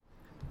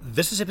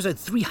This is episode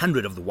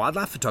 300 of the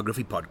Wildlife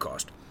Photography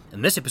Podcast.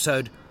 In this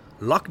episode,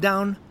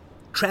 lockdown,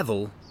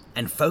 travel,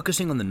 and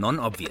focusing on the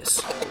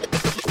non-obvious.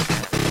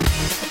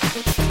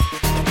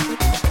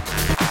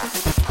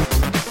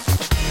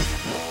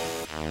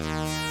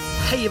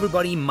 Hey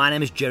everybody, my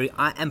name is Jerry.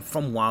 I am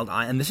from Wild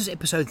Eye, and this is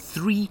episode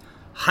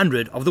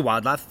 300 of the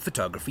Wildlife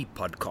Photography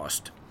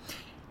Podcast.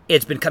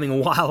 It's been coming a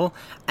while,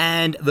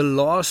 and the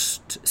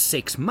last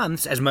 6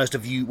 months, as most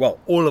of you, well,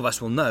 all of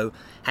us will know,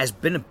 has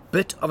been a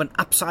bit of an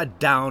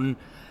upside-down,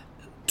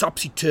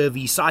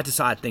 topsy-turvy,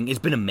 side-to-side thing. It's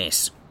been a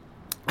mess.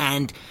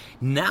 And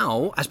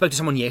now, I spoke to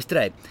someone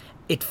yesterday,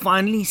 it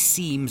finally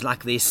seems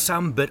like there's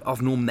some bit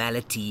of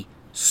normality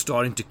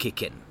starting to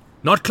kick in.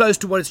 Not close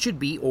to what it should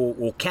be,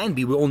 or can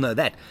be, we all know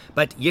that.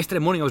 But yesterday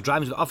morning I was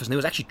driving to the office and there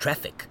was actually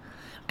traffic.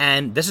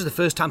 And this is the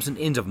first time since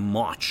the end of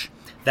March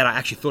that I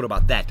actually thought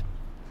about that.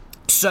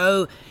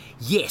 So,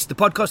 yes, the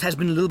podcast has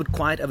been a little bit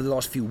quiet over the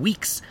last few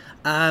weeks.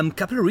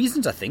 Couple of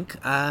reasons, I think.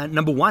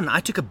 Number one, I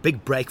took a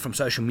big break from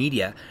social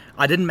media.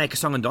 I didn't make a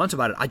song and dance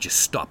about it. I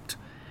just stopped.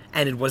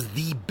 And it was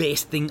the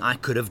best thing I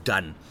could have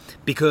done.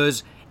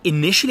 Because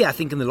initially, I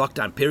think in the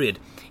lockdown period,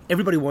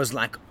 everybody was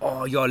like,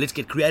 oh, yeah, let's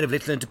get creative.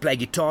 Let's learn to play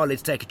guitar.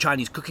 Let's take a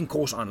Chinese cooking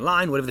course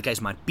online, whatever the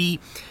case might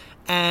be.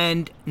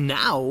 And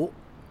now,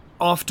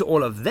 after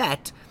all of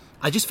that,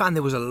 I just found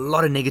there was a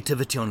lot of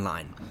negativity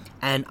online.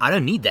 And I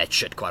don't need that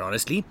shit, quite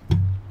honestly.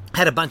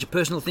 Had a bunch of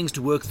personal things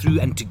to work through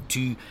and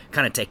to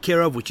kind of take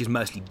care of, which is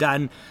mostly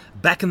done.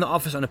 Back in the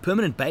office on a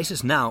permanent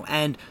basis now,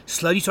 and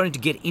slowly starting to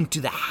get into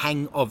the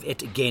hang of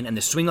it again and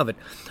the swing of it.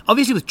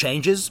 Obviously with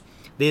changes,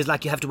 there's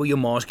like you have to wear your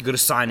mask, you've got to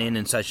sign in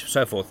and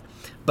so forth.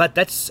 But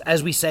that's,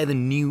 as we say, the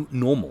new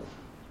normal.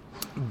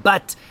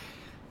 But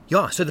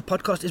yeah, so the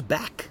podcast is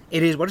back.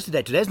 It is, what is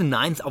today? Today's the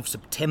 9th of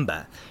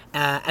September.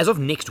 As of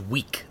next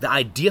week, the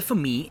idea for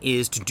me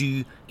is to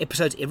do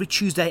episodes every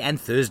Tuesday and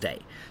Thursday.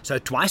 So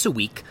twice a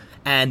week,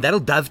 and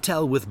that'll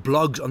dovetail with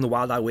blogs on the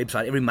Wild Eye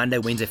website every Monday,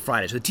 Wednesday,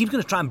 Friday. So the team's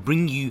going to try and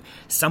bring you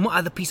some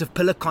other piece of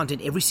pillar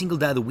content every single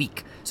day of the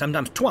week,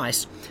 sometimes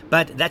twice,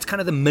 but that's kind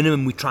of the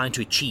minimum we're trying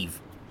to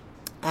achieve.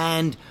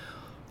 And,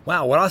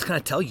 wow, what else can I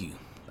tell you?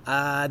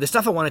 The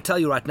stuff I want to tell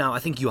you right now, I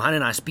think Johan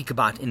and I speak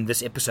about in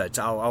this episode,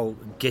 so I'll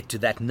get to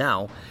that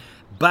now.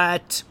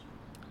 But,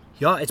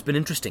 yeah, it's been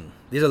interesting.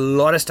 There's a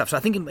lot of stuff. So I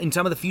think in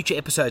some of the future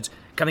episodes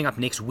coming up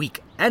next week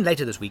and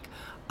later this week,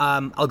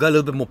 I'll go a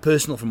little bit more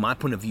personal from my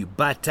point of view.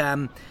 But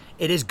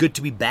it is good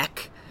to be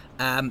back.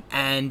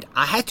 And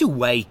I had to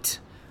wait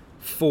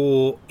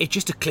for it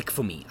just to click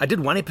for me. I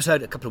did one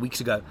episode a couple of weeks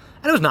ago,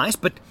 and it was nice,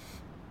 but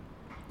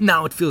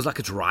now it feels like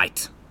it's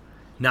right.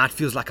 Now it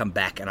feels like I'm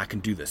back and I can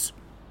do this.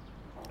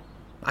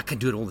 I can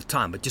do it all the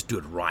time, but just do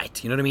it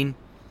right. You know what I mean?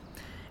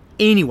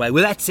 Anyway,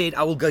 with that said,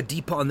 I will go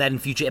deeper on that in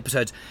future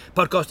episodes.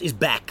 Podcast is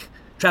back.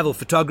 Travel,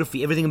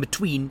 photography, everything in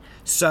between.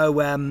 So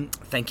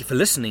thank you for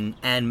listening,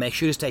 and make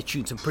sure to stay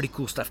tuned. Some pretty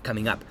cool stuff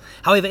coming up.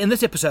 However, in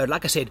this episode,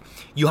 like I said,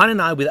 Johan and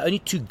I were the only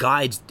two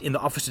guides in the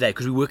office today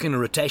because we work on a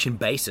rotation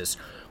basis.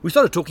 We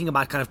started talking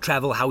about kind of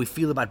travel, how we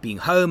feel about being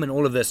home and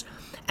all of this.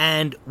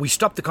 And we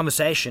stopped the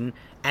conversation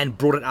and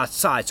brought it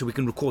outside so we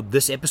can record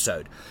this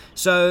episode.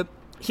 So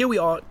here we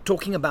are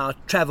talking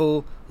about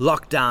travel,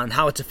 lockdown,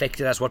 how it's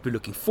affected us, what we're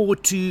looking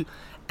forward to,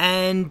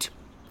 and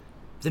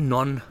the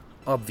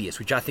non-obvious,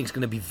 which I think is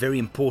going to be very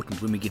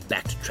important when we get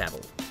back to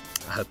travel.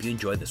 I hope you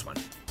enjoyed this one.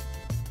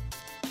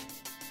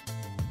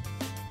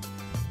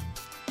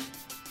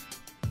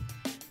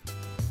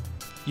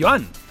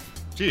 Johan.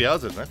 Gee,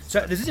 how's it, man?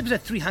 So this is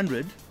episode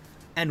 300,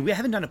 and we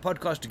haven't done a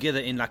podcast together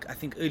in like, I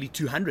think, early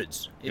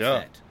 200s, if Yeah.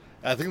 that.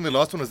 I think the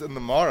last one was in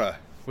the Mara.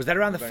 Was that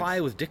around the Thanks.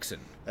 fire with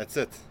Dixon? That's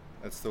it.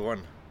 That's the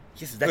one.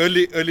 Yes, that,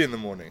 Early in the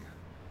morning.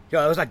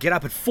 Yeah, it was like get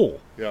up at 4.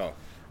 Yeah.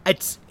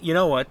 It's, you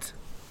know what?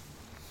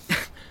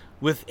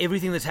 With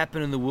everything that's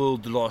happened in the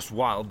world the last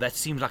while, that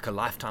seems like a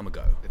lifetime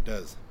ago. It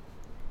does.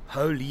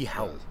 Holy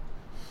hell.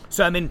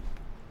 So, I mean,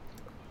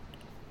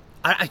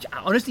 I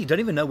honestly don't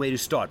even know where to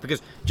start,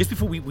 because just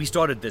before we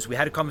started this, we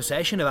had a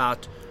conversation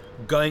about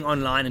going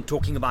online and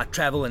talking about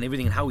travel and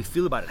everything and how we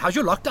feel about it. How's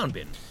your lockdown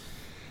been?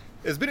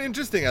 It's been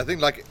interesting. I think,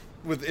 like,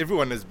 with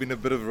everyone, there's been a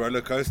bit of a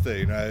roller coaster,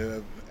 you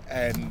know,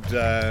 and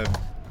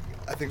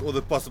I think all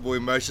the possible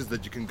emotions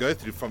that you can go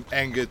through, from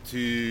anger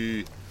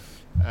to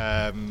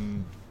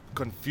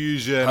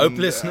confusion,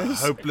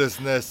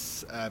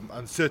 hopelessness,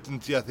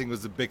 uncertainty, I think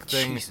was a big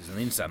thing. Jesus, and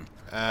then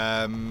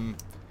some.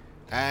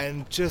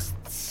 And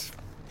just,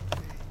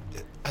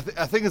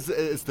 I think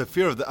it's the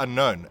fear of the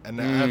unknown,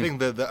 and I think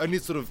the only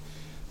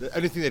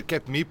thing that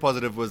kept me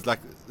positive was like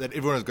that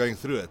everyone was going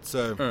through it.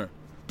 So.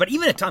 But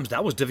even at times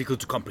that was difficult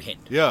to comprehend.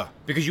 Yeah.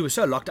 Because you were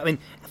so locked. I mean,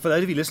 for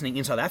those of you listening,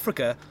 in South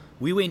Africa,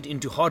 we went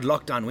into hard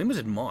lockdown. When was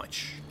it?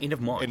 March? End of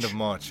March. End of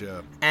March,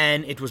 yeah.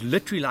 And it was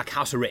literally like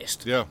house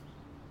arrest. Yeah.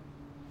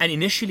 And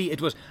initially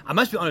it was, I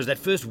must be honest, that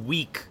first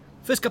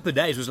couple of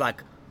days was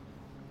like,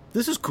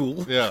 this is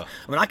cool. Yeah.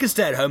 I mean, I can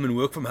stay at home and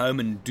work from home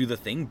and do the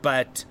thing,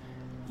 but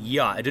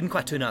yeah, it didn't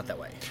quite turn out that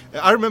way.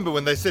 I remember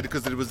when they said,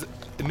 because it was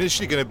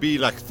initially going to be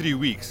like 3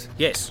 weeks.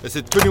 Yes. They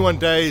said 21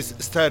 days,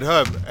 stay at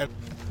home. And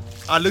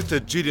I looked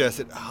at Judy. I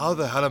said, "How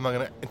the hell am I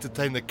going to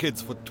entertain the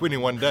kids for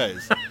 21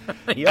 days?"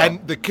 Yeah.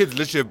 And the kids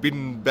literally have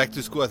been back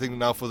to school, I think,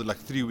 now for like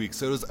 3 weeks.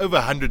 So it was over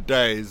 100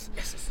 days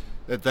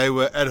that they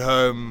were at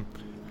home,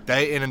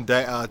 day in and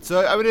day out.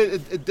 So I mean,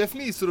 it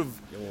definitely sort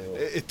of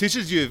it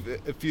teaches you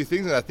a few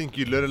things, and I think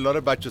you learn a lot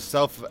about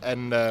yourself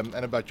and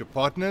about your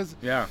partners.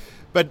 Yeah.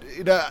 But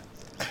you know,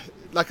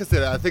 like I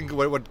said, I think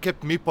what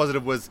kept me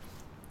positive was,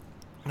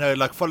 you know,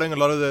 like following a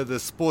lot of the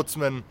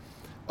sportsmen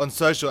on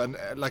social, and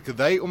like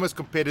they almost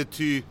compared it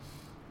to, you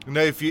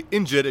know, if you're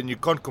injured and you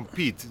can't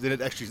compete, then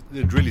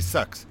it really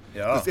sucks.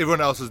 Yeah. Because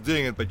everyone else is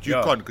doing it, but you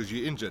Yeah. can't because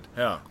you're injured.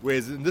 Yeah.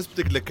 Whereas in this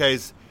particular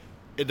case,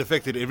 it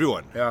affected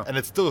everyone. Yeah. And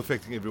it's still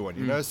affecting everyone,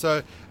 you know.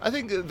 So I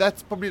think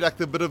that's probably like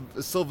the bit of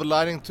a silver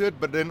lining to it.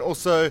 But then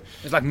also,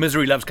 It's like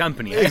misery loves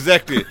company. Eh?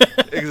 exactly,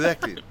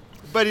 exactly.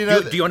 But you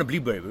know, Do you want a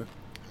blueberry, boo?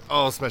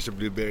 I'll smash a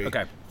blueberry.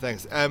 Okay.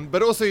 Thanks.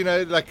 But also, you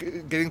know,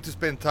 like getting to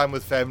spend time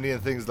with family and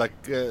things like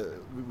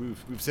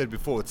we've said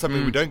before, it's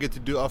something we don't get to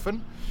do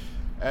often,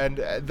 and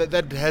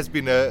that has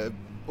been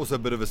also a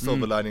bit of a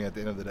silver lining at the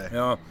end of the day.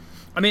 Yeah.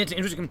 I mean, it's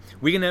interesting.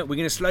 We're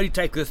gonna slowly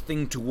take this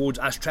thing towards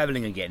us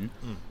traveling again,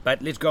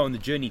 but let's go on the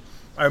journey.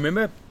 I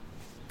remember,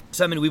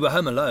 we were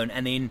home alone,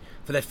 and then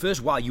for that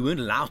first while, you weren't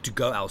allowed to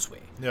go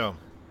elsewhere. Yeah.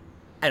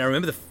 And I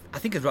remember I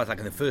think it was like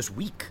in the first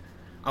week,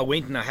 I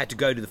went and I had to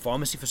go to the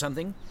pharmacy for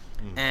something,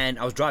 and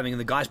I was driving, and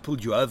the guys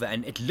pulled you over,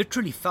 and it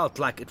literally felt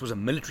like it was a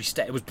military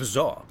state. It was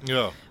bizarre.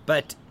 Yeah.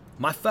 But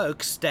my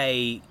folks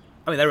they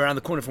were around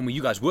the corner from where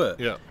you guys were.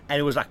 Yeah. And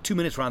it was like 2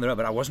 minutes around the road,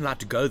 but I wasn't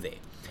allowed to go there.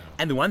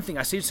 And the one thing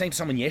I said saying to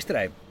someone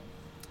yesterday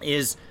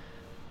is,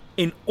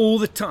 in all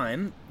the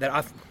time that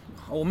I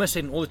almost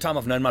said in all the time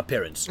I've known my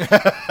parents.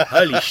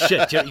 Holy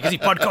shit, you can see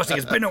podcasting,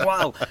 it's been a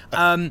while.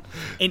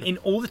 In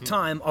all the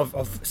time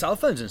of cell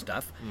phones and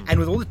stuff, and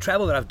with all the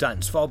travel that I've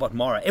done, Svalbard,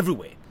 Mara,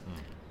 everywhere,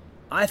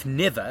 I've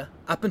never,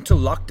 up until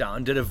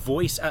lockdown, did a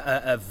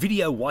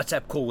video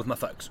WhatsApp call with my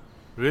folks.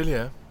 Really?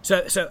 Yeah.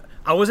 So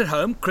I was at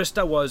home,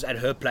 Krista was at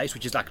her place,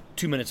 which is like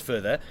 2 minutes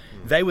further.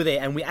 They were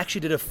there, and we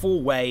actually did a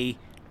 4-way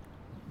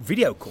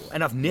video call,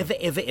 and I've never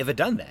ever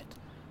done that.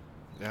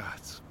 Yeah,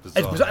 it's It's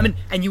bizarre. bizarre. I mean,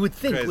 and you would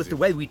think Crazy. with the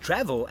way we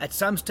travel, at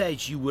some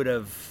stage you would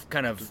have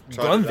kind of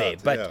Tried gone it there.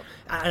 out, But yeah.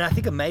 and I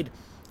think and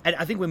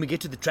I think when we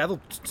get to the travel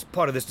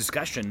part of this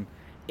discussion,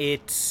 I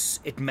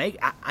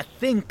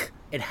think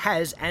it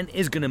has and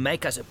is going to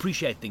make us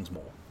appreciate things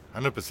more.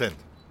 100%.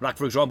 Like,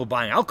 for example,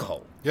 buying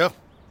alcohol, Yeah.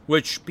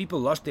 which people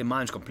lost their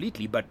minds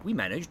completely, but we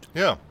managed.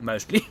 Yeah.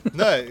 Mostly.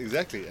 No,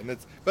 exactly. And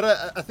but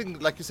I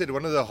think, like you said,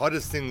 one of the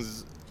hardest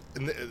things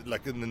in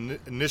the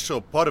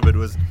initial part of it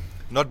was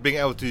not being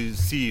able to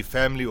see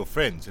family or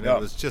friends. You know, Yeah.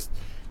 it was just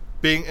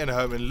being in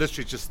home and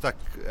literally just stuck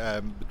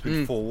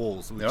between four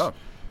walls, which Yeah.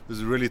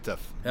 was really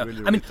tough. Yeah. Really, I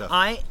really mean,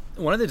 tough.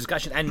 one of the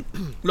discussions, and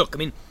look, I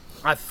mean,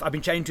 I've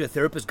been chatting to a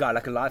therapist guy,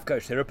 like a life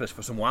coach therapist,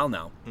 for some while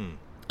now,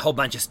 a whole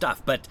bunch of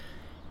stuff, but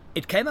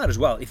it came out as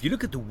well. If you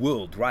look at the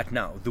world right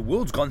now, the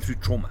world's gone through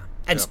trauma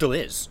and Yeah. still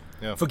is.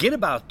 Yeah. Forget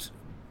about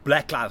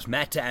Black Lives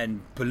Matter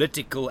and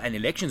political and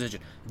elections and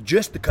shit,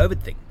 just the COVID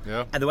thing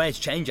Yeah. and the way it's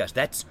changed us.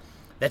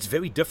 That's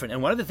very different.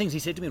 And one of the things he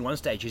said to me at one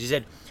stage is, he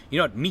said, you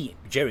know what, me,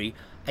 Jerry,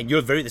 and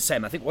you're very the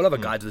same. I think all of our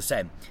guys are the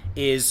same.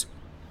 Is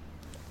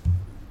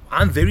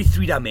I'm very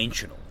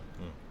three-dimensional,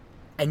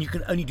 and you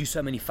can only do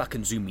so many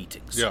fucking Zoom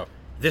meetings. Yeah.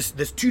 This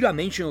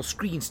two-dimensional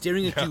screen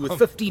staring at you with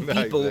 15 No,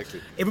 people,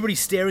 exactly. everybody's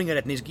staring at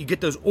it, and you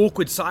get those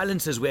awkward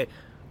silences where,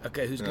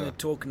 okay, who's going to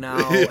talk now?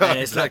 Yeah, and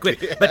it's exactly.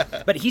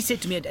 like, but he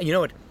said to me, and you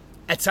know what?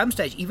 At some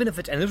stage, even if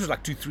it's, and this was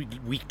like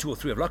week 2 or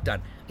 3 of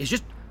lockdown, is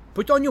just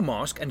put on your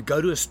mask and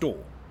go to a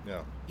store.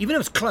 Yeah. Even if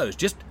it's closed,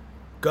 just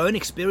go and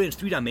experience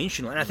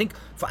three-dimensional. And I think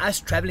for us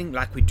traveling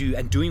like we do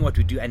and doing what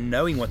we do and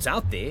knowing what's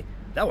out there,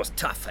 that was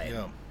tough, hey?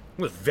 Yeah.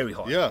 It was very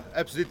hard. Yeah,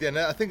 absolutely. And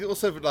I think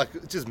also,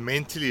 like, just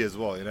mentally as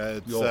well, you know,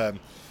 it's... Yeah.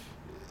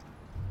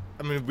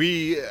 I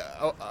mean,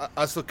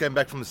 I still came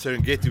back from the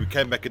Serengeti. We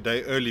came back a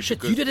day early. Shit,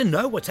 because, you didn't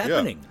know what's Yeah.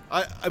 happening.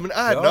 I mean,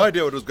 I had Yeah. no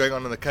idea what was going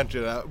on in the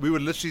country. We were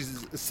literally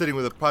sitting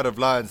with a pride of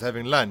lions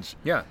having lunch.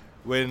 Yeah.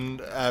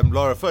 When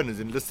Laura phoned us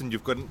and listen,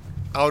 you've got an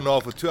hour and a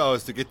half or 2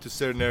 hours to get to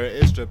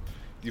Serenera Airstrip.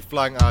 You're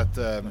flying out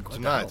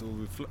tonight. hell?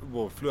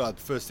 Or we flew out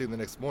first thing the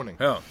next morning.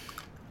 Yeah.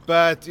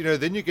 But, you know,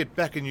 then you get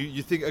back and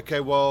you think,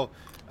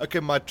 okay,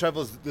 my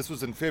travels, this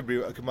was in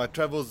February, okay, my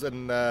travels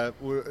in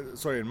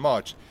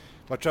March.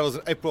 My travels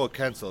in April are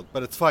cancelled,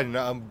 but it's fine, you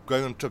know, I'm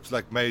going on trips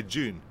like May,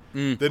 June.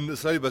 Then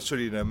slowly but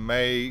surely, you know,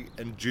 May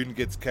and June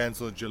gets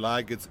cancelled,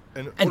 July gets...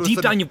 And, all And of a deep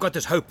sudden- down, you've got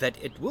this hope that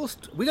it will.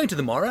 We're going to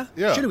the Mara.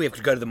 Yeah. Surely we have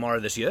to go to the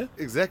Mara this year.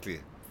 Exactly.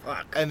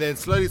 Fuck. And then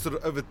slowly, sort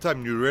of over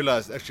time, you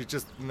realize actually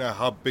just, you know,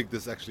 how big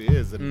this actually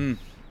is. And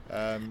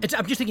I'm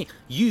just thinking,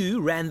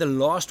 you ran the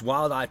last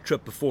Wild Eye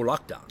trip before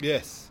lockdown.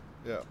 yes,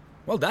 yeah.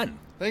 Well done.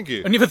 Thank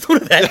you. I never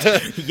thought of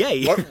that.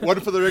 Yay. One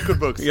for the record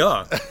books.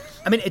 Yeah.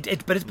 I mean,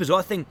 but it's a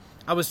bizarre thing.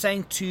 I was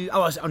saying I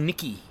was on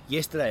Nikki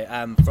yesterday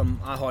from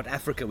I Heart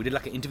Africa. We did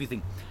like an interview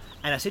thing.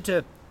 And I said to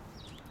her,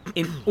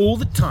 in all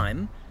the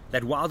time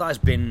that Wild Eye's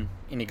been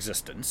in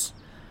existence,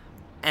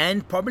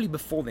 and probably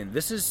before then,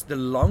 this is the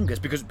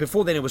longest, because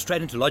before then it was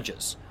straight into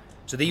lodges.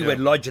 So then you Yeah. went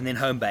lodge and then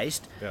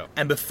home-based. Yeah.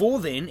 And before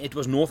then, it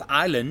was North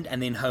Island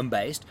and then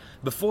home-based.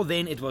 Before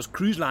then, it was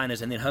cruise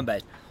liners and then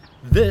home-based.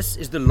 This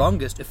is the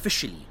longest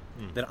officially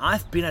that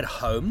I've been at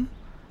home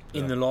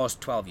in the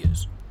last 12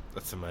 years.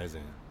 That's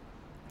amazing.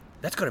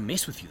 That's got to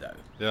mess with you, though.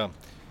 Yeah.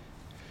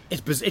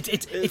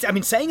 It's. I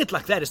mean, saying it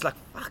like that, it's like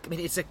fuck. I mean,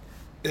 it's a.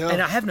 Yeah.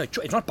 And I have no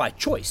choice. It's not by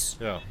choice.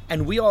 Yeah.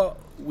 And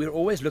we're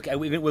always looking.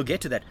 We'll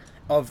get to that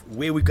of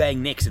where we're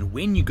going next and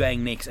when you're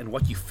going next and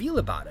what you feel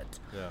about it.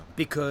 Yeah.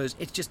 Because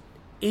it's just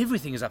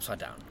everything is upside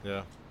down.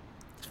 Yeah.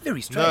 It's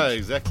very strange. No,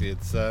 exactly.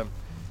 It's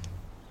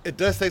it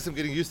does take some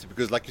getting used to,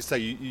 because, like you say,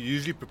 you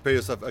usually prepare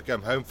yourself. Okay,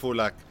 I'm home for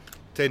like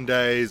 10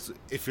 days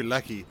if you're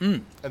lucky,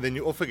 and then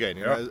you're off again.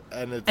 You know,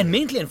 and it's, And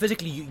mentally and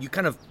physically, you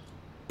kind of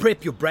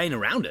prep your brain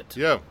around it.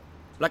 yeah,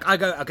 Like I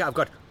go, okay, I've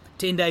got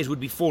 10 days would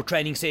be 4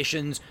 training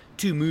sessions,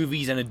 2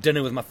 movies, and a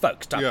dinner with my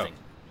folks type Yeah. thing,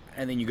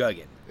 and then you go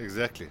again.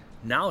 exactly.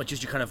 Now it's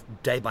just you kind of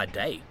day by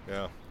day.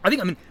 Yeah, I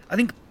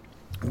think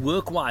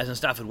work-wise and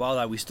stuff at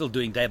Wildlife, we're still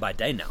doing day by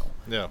day now.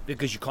 Yeah.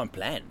 Because you can't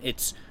plan.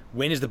 It's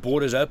when is the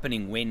borders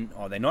opening? When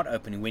are they not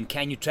opening? When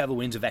can you travel?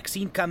 When's a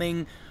vaccine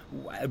coming?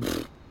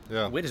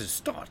 yeah. Where does it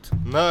start?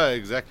 No,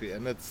 exactly.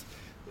 And it's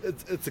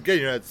again,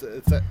 you know, it's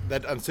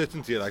that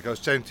uncertainty. Like I was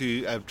chatting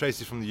to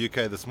Tracy from the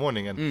UK this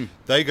morning, and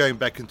they're going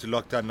back into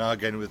lockdown now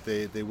again with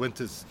their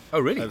winters. Oh,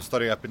 really?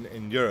 Starting up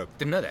in Europe.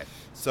 Didn't know that.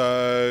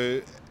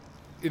 So,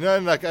 you know,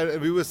 and like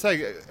we were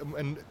saying,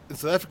 and in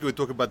South Africa we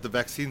talk about the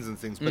vaccines and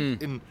things, but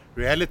in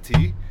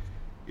reality,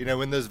 you know,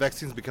 when those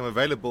vaccines become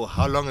available,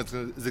 how long is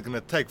it going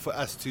to take for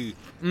us to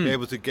be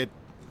able to get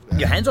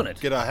Your hands on it.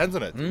 get our hands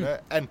on it? You know?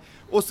 And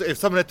also, if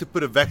someone had to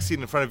put a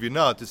vaccine in front of you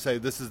now to say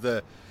this is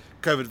the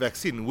COVID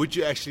vaccine, would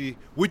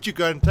you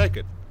go and take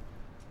it?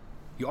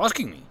 You're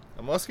asking me.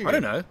 I'm asking. I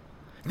don't know.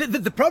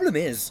 The problem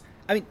is,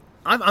 I mean,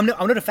 I'm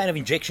not a fan of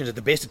injections at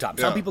the best of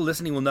times. Some Yeah. people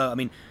listening will know. I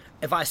mean,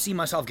 if I see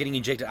myself getting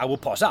injected, I will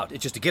pass out.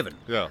 It's just a given.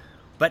 Yeah.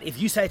 But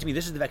if you say to me,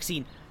 this is the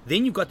vaccine,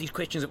 then you've got these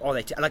questions of, are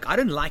they... like, I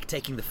don't like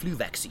taking the flu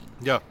vaccine.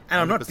 Yeah. And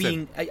I'm not 100%.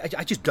 being...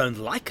 I just don't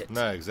like it.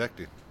 No,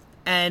 exactly.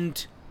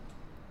 And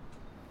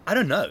I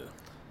don't know.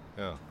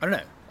 Yeah. I don't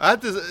know. I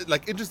had this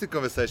interesting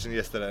conversation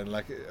yesterday, and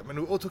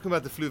we were all talking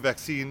about the flu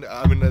vaccine.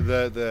 I mean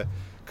the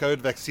COVID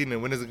vaccine,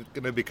 and when is it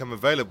going to become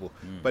available?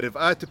 But if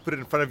I had to put it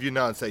in front of you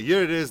now and say,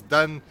 here it is,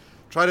 done,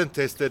 tried and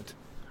tested,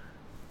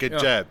 get Yeah.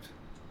 jabbed,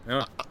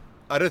 Yeah.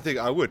 I don't think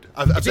I would.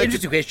 It's an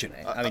interesting question.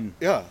 I mean...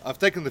 yeah, I've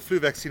taken the flu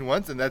vaccine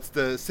once, and that's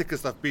the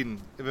sickest I've been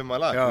ever in my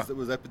life. Yeah.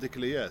 Was that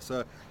particular year.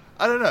 So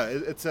I don't know.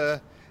 It's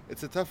a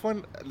tough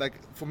one. Like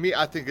for me,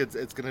 I think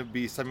it's going to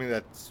be something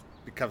that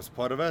becomes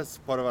part of us,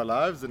 part of our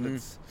lives, and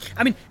it's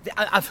I mean,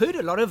 I've heard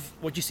a lot of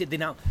what you said there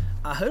now.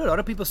 I heard a lot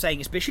of people saying,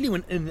 especially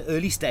when in the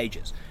early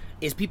stages,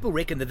 is people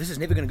reckon that this is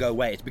never going to go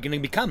away. It's going to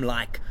become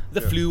like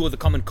the flu or the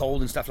common cold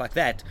and stuff like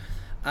that.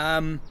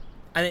 And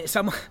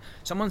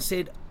someone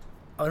said,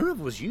 I don't know if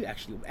it was you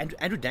actually,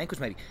 Andrew Dankos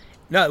maybe.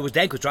 No, it was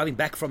Dankos driving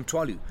back from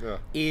Tualu. Yeah.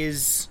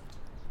 Is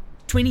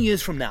 20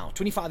 years from now,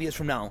 25 years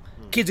from now,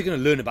 kids are going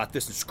to learn about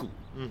this in school,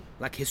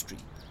 like history.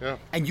 Yeah.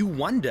 And you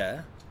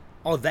wonder,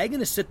 are they going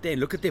to sit there and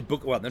look at their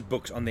book, well, not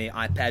books, on their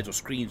iPads or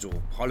screens or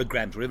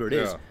holograms, whatever it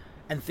is, Yeah.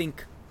 and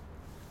think,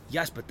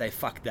 yes, but they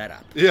fucked that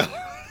up. yeah.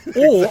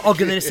 Or are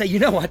going to say, you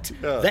know what,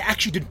 Yeah. they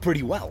actually did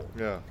pretty well.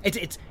 Yeah.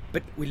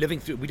 But we're living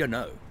through, we don't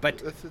know. But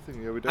That's the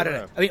thing. Yeah, we I don't don't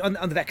know. I mean,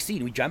 on the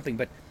vaccine, we're jumping,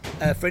 but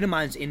a friend of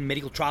mine's in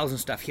medical trials and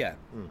stuff here,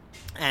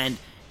 and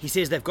he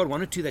says they've got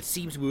 1 or 2 that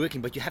seems to be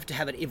working, but you have to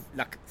have it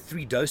like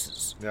 3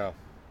 doses. Yeah.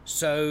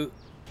 So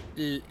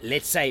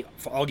let's say,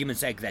 for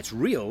argument's sake, that's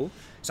real.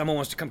 Someone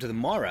wants to come to the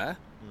Mara.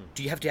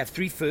 Do you have to have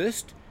 3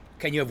 first?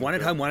 Can you have 1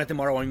 at home, 1 at the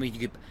Mara, 1 when you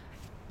get...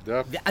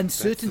 Yeah. The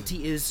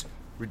uncertainty is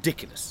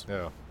ridiculous.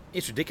 Yeah.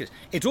 It's ridiculous.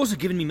 It's also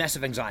given me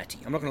massive anxiety.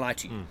 I'm not going to lie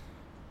to you.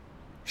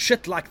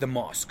 Shit like the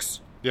masks.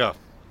 Yeah.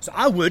 So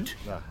I would.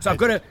 No, So I've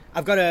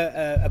got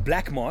a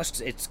black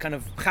mask. It's kind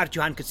of Gert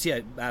Johan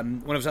Kutsia,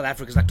 one of South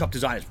Africa's like top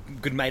designers,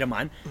 good mate of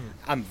mine.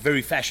 I'm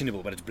very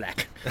fashionable, but it's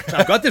black. So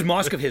I've got this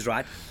mask of his,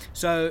 right?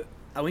 So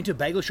I went to a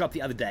bagel shop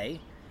the other day,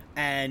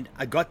 and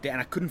I got there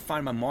and I couldn't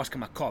find my mask in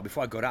my car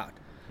before I got out.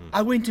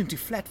 I went into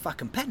flat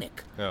fucking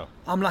panic. Yeah.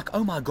 I'm like,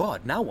 oh my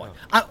God, now what?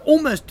 I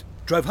almost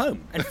drove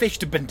home and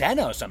fetched a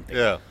bandana or something.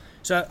 Yeah.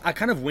 So I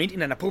kind of went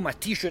in and I pulled my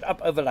t-shirt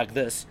up over like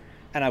this,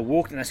 and I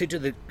walked and I said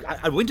to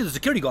I went to the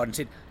security guard and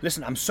said,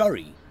 listen, I'm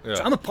sorry. Yeah.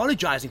 So I'm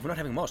apologizing for not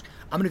having a mask.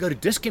 I'm going to go to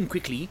Dis-Chem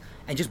quickly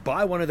and just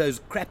buy one of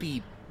those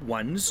crappy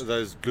ones.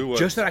 Those blue ones.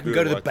 Just so that I can blue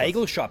go and to the white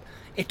bagel ones. shop.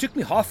 It took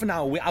me half an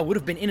hour. I would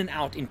have been in and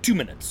out in 2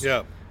 minutes.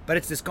 Yeah. But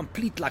it's this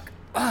complete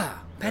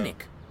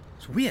panic.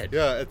 It's weird.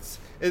 Yeah,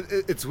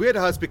 it's weird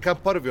how it's become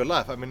part of your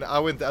life. I mean, I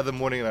went the other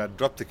morning and I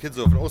dropped the kids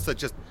off, and also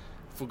just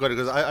forgot it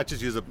because I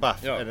just use a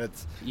buff, Yeah, and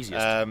it's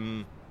easiest.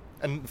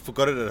 and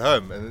forgot it at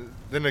home. And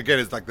then again,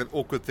 it's like that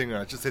awkward thing. And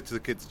I just said to the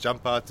kids,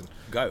 "Jump out and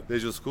Go.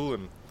 There's your school."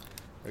 And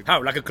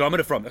How? Like a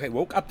kilometer from? Okay,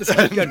 walk up the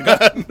street and go.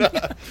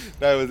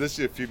 no, it was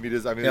literally a few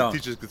meters. I mean, Yeah. the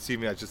teachers could see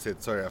me. I just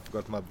said, "Sorry, I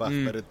forgot my buff."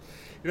 But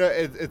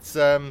it's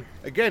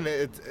again,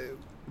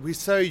 we're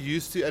so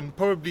used to, and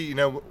probably, you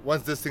know,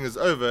 once this thing is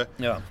over,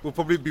 Yeah. we'll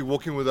probably be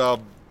walking with our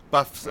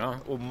buffs Yeah.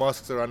 or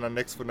masks around our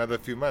necks for another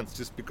few months,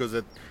 just because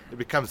it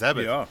becomes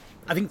habit. Yeah.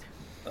 I think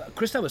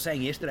Krista was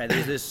saying yesterday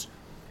there's this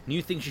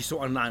new thing she saw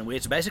online where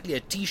it's basically a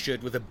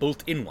T-shirt with a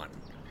built-in one.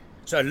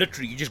 So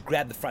literally, you just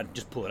grab the front and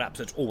just pull it up,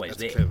 so it's always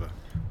That's there.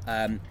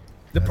 clever.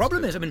 The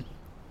problem is, I mean,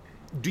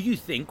 do you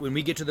think when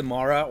we get to the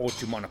Mara or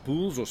to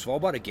Monopools or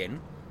Svalbard again,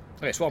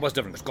 okay, Svalbard's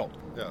different, it's cold,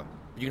 Yeah.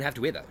 but you're going to have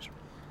to wear those.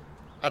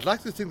 I'd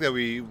like to think that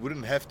we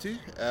wouldn't have to.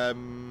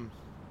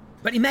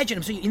 But imagine,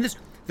 I'm saying, in this,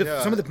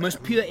 some of the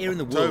most pure air in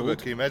the October, world,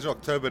 can you imagine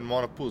October in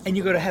Monopools? and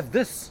you got to have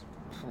this.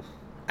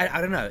 I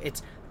don't know,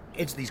 it's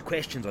these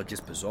questions are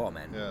just bizarre,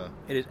 man. Yeah.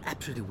 It is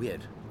absolutely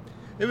weird.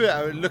 Anyway,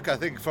 I mean, look, I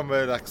think from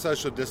a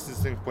social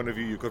distancing point of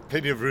view, you've got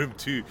plenty of room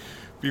to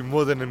be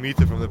more than a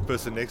meter from the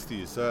person next to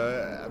you.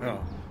 So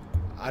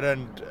I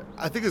mean,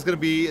 I think it's going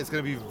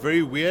to be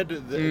very weird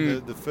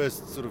the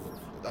first sort of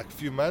like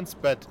few months,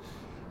 but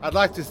I'd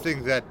like to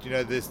think that, you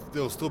know,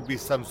 there'll still be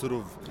some sort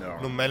of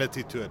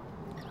normality to it.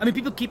 I mean,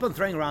 people keep on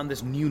throwing around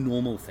this new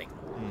normal thing,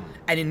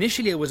 and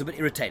initially it was a bit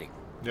irritating.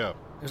 Yeah.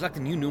 It was like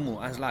the new normal.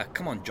 I was like,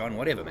 come on, John,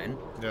 whatever, man.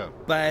 Yeah.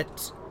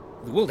 But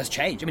the world has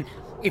changed. I mean,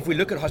 if we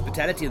look at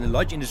hospitality and the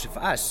lodge industry for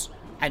us,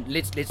 and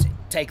let's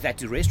take that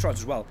to restaurants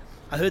as well.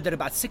 I heard that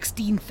about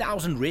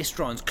 16,000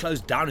 restaurants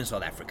closed down in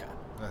South Africa.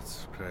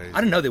 That's crazy.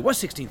 I didn't know there was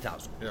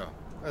 16,000. Yeah.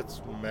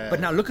 That's mad. But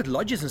now look at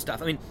lodges and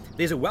stuff. I mean,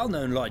 there's a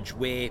well-known lodge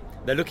where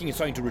they're looking at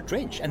starting to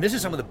retrench. And this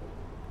is some of the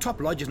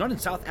top lodges, not in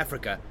South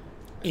Africa,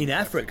 in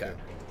Africa,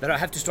 that are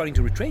have to starting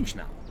to retrench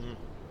now.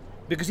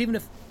 Because even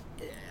if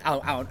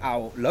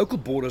our local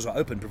borders are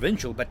open,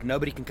 provincial, but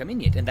nobody can come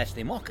in yet, and that's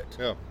their market.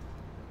 Yeah.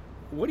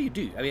 What do you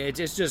do? I mean,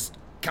 it's just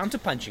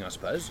counterpunching, I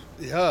suppose.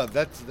 Yeah,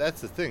 that's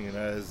the thing, you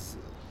know, is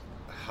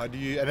how do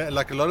you, and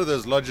like a lot of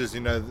those lodges,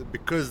 you know,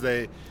 because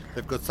they've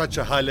got such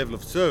a high level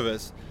of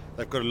service,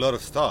 they've got a lot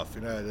of staff,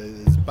 you know,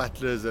 there's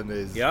butlers and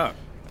there's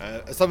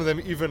some of them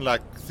even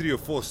like 3 or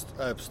 4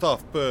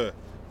 staff per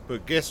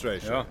guest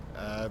ratio.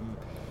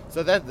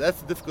 So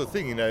that's the difficult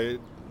thing, you know.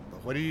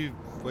 What do you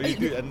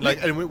do? And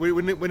like, and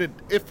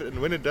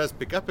when it does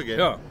pick up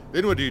again,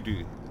 then what do you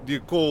do? Do you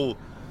call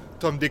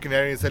Tom, Dick, and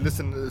Harry and say,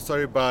 "Listen,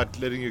 sorry about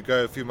letting you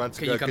go a few months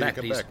ago. Can you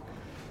come back?"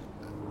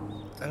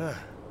 I don't know.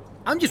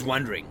 I'm just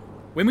wondering,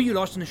 when were you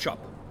last in the shop?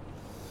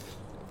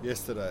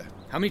 Yesterday.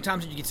 How many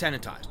times did you get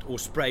sanitized or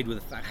sprayed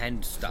with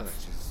hand stuff?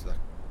 Just like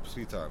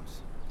 3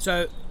 times.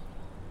 So,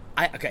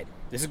 okay,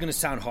 this is going to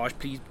sound harsh.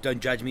 Please don't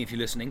judge me if you're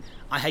listening.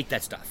 I hate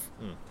that stuff.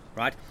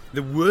 Right?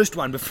 The worst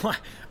one before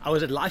I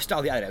was at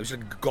Lifestyle the other day. It was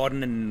like a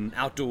garden and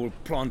outdoor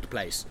plant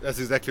place. That's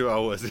exactly what I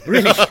was.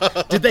 Really?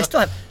 Did they still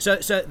have? So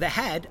they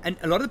had, and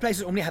a lot of the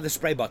places only have the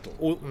spray bottle.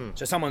 Or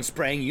so someone's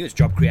spraying you. It's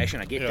job creation.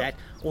 I get that.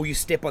 Or you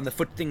step on the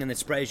foot thing and it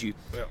sprays you.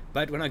 Yeah.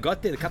 But when I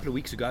got there a couple of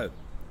weeks ago,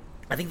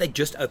 I think they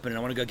just opened and I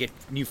want to go get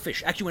new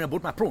fish. Actually, when I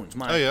bought my prawns,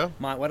 my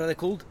what are they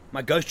called?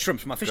 My ghost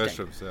shrimps, my fish tank. Ghost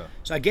shrimps, yeah.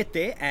 So I get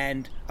there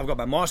and I've got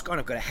my mask on.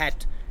 I've got a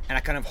hat and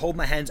I kind of hold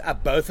my hands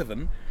up, both of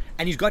them.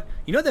 And he's got,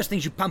 you know those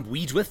things you pump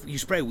weeds with? You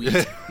spray weeds.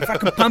 If I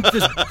can pump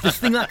this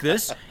thing like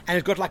this, and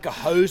it's got like a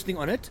hose thing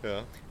on it,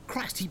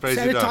 Christ, he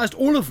sanitized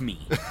all of me.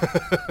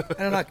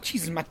 And I'm like,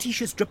 Jesus, my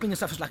t-shirt's dripping and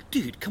stuff. It's like,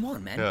 dude, come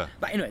on, man. Yeah.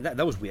 But anyway,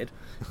 that was weird.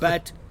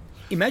 But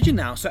imagine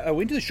now, so I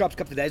went to the shops a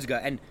couple of days ago,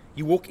 and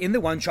you walk in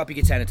the one shop, you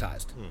get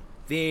sanitized.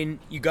 Then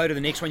you go to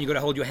the next one, you got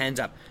to hold your hands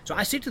up. So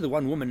I said to the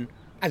one woman,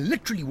 I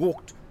literally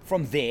walked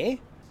from there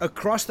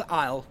across the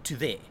aisle to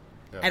there.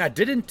 And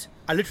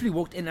I literally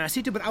walked in and I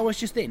said to her, but I was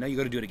just there. No, you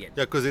got to do it again.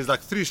 Yeah, because there's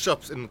like 3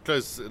 shops in a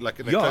close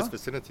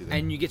vicinity. Then.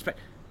 And you get sprayed.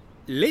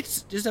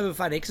 Let's just have a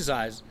fun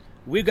exercise.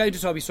 We're going to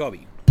Sabi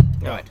Sabi.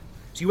 Right.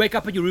 So you wake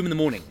up at your room in the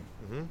morning.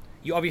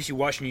 You obviously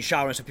wash and you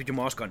shower and so put your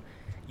mask on.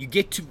 You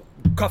get to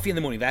coffee in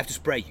the morning. They have to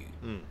spray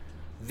you.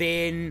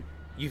 Then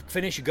you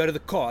finish, you go to the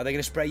car. They're going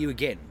to spray you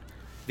again.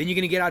 Then you're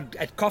going to get out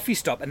at coffee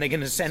stop and they're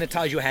going to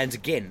sanitize your hands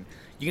again.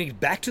 You're going to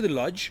get back to the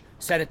lodge,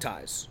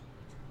 sanitize.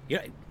 You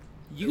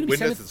know, when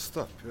does it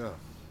stop? Yeah.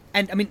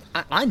 And I mean,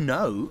 I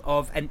know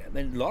of, and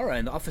Laura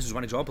in the office is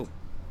one example.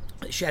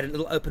 She had a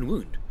little open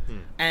wound,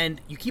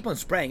 and you keep on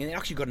spraying, and it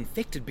actually got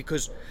infected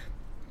because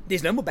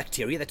there's no more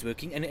bacteria that's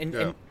working.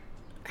 And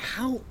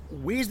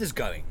where's this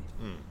going?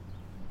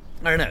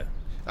 I don't know.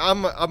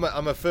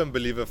 I'm a firm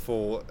believer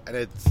and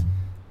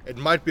it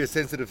might be a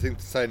sensitive thing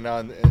to say now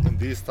in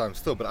these times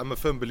still, but I'm a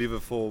firm believer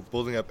for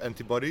building up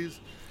antibodies.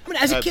 I mean,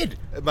 as a kid,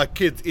 my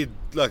kids eat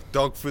like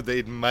dog food. They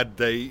eat mud.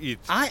 They eat.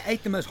 I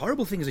ate the most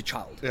horrible thing as a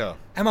child. Yeah.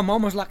 And my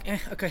mom was like,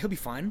 "Okay, he'll be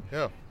fine."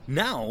 Yeah.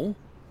 Now,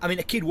 I mean,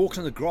 a kid walks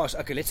on the grass.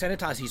 Okay, let's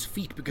sanitize his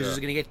feet because he's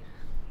going to get.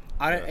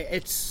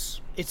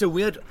 It's a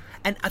weird,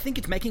 and I think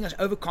it's making us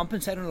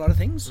overcompensate on a lot of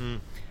things.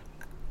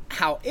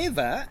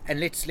 However, and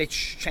let's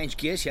change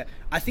gears here.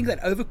 I think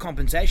that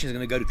overcompensation is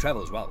going to go to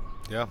travel as well.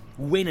 Yeah.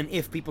 When and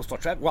if people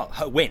start traveling,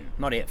 well, when,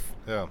 not if.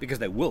 Yeah. Because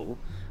they will.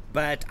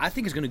 But I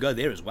think it's going to go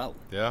there as well.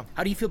 Yeah.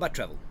 How do you feel about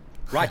travel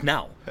right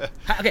now?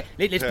 Okay,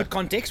 let's put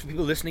context for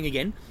people listening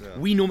again. Yeah.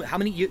 We know how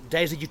many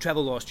days did you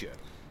travel last year?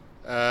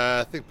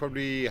 I think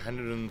probably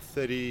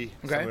 130,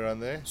 somewhere around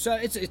there. So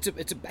it's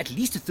at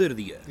least a third of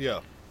the year.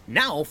 Yeah.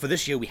 Now, for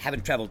this year, we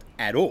haven't travelled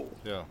at all.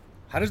 Yeah.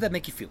 How does that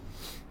make you feel?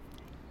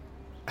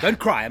 Don't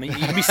cry. I mean, you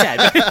can be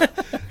sad.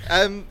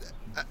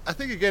 I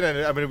think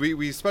again, I mean,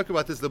 we spoke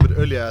about this a little bit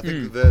earlier. I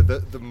think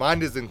the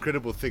mind is an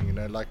incredible thing, you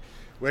know. Like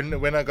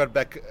when I got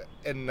back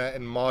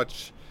in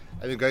March,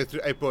 and then going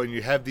through April, and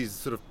you have these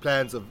sort of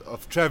plans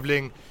of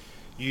traveling,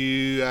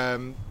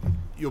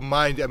 your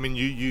mind, I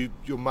mean,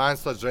 your mind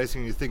starts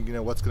racing, and you think, you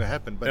know, what's going to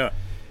happen. But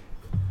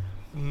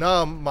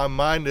now my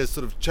mind has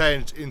sort of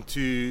changed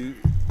into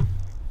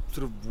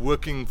sort of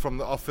working from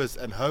the office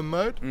and home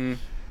mode.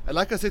 And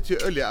like I said to you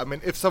earlier, I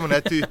mean, if someone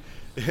had to,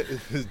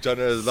 John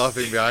is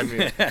laughing behind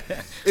me.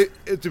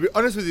 To be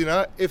honest with you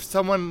now, if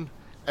someone,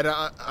 and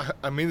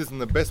I mean this in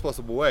the best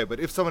possible way, but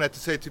if someone had to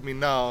say to me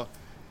now,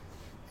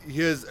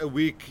 here's a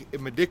week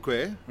in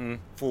Madikwe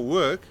for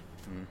work,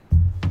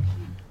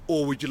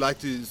 or would you like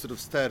to sort of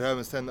stay at home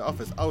and stay in the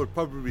office? I would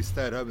probably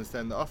stay at home and stay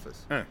in the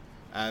office.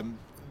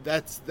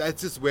 That's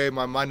just where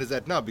my mind is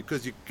at now,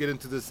 because you get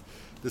into this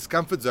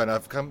comfort zone.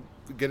 I've gotten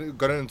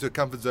into a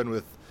comfort zone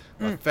with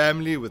my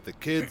family, with the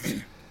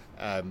kids,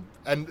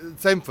 and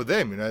same for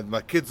them. You know,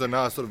 my kids are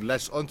now sort of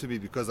latched onto me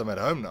because I'm at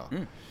home now.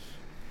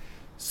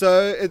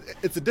 So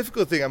it's a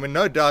difficult thing. I mean,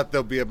 no doubt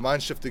there'll be a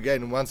mind shift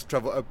again once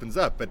travel opens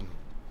up. But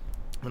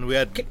when we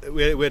had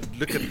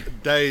look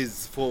at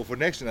days for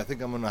next year, I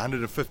think I'm on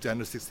 150,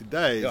 160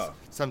 days,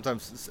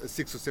 sometimes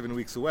 6 or 7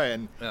 weeks away,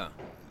 and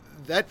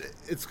that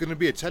it's going to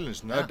be a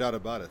challenge, no doubt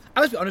about it. I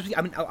must be honest with you.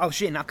 I mean, I'll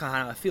share now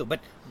how I feel, but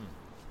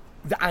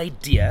the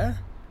idea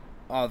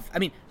of, I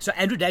mean, so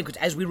Andrew Dankwitz,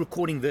 as we're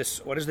recording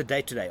this, what is the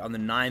date today? On the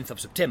 9th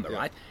of September,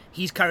 right?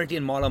 He's currently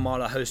in Mala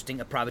Mala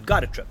hosting a private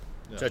guided trip.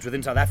 So it's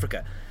within South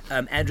Africa.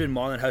 Andrew and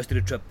Marlon hosted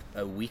a trip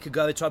a week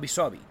ago at Sabi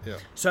Sabi.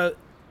 So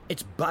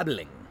it's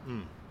bubbling,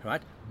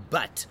 right?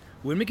 But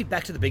when we get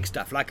back to the big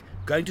stuff, like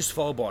going to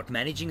Svalbard,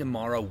 managing a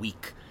Mara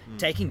week,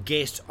 taking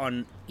guests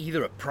on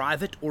either a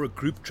private or a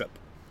group trip,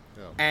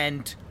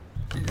 and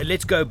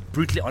let's go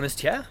brutally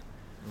honest here,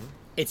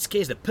 it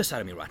scares the piss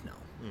out of me right now.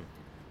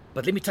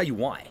 But let me tell you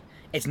why.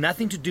 It's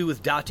nothing to do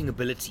with doubting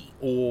ability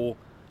or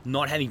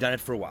not having done it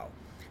for a while.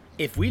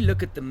 If we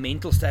look at the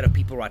mental state of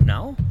people right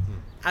now,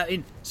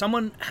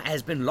 someone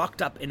has been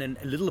locked up in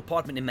a little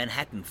apartment in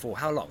Manhattan for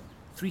how long?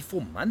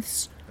 3-4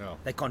 months?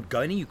 They can't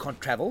go anywhere, you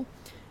can't travel.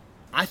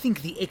 I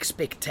think the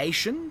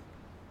expectation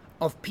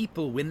of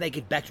people when they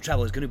get back to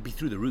travel is going to be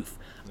through the roof.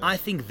 I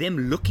think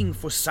them looking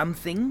for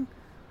something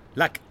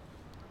like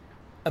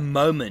a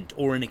moment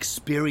or an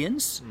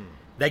experience,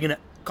 they're going to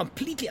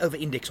completely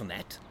over-index on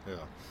that.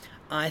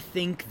 I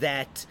think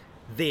that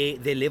their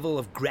level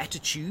of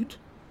gratitude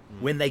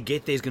when they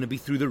get there is going to be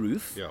through the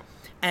roof.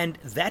 And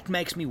that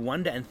makes me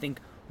wonder and think,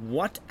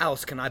 what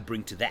else can I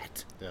bring to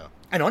that?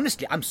 And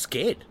honestly, I'm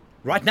scared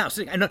right now.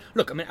 And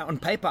look, I mean, on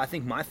paper, I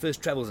think my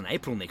first travel is in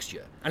April next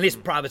year, unless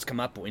privates come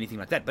up or anything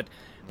like that. But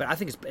I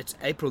think it's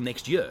April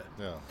next year.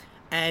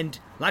 And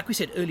like we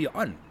said earlier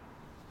on,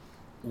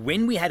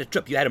 when we had a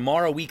trip, you had a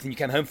Mara week, and you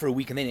came home for a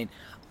week, and then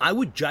I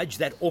would judge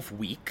that off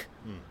week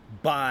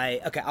by,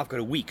 okay, I've got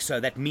a week, so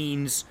that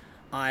means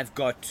I've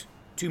got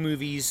 2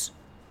 movies,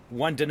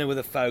 1 dinner with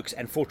the folks,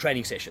 and 4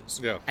 training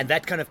sessions. And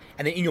that kind of,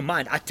 and then in your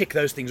mind, I tick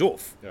those things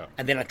off,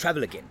 and then I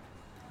travel again.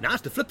 Now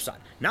it's the flip side.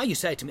 Now you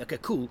say to me, okay,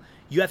 cool,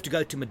 you have to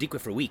go to Madikwe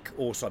for a week,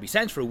 or Sabi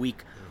Sands for a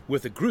week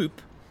with a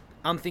group.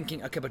 I'm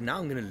thinking, okay, but now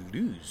I'm going to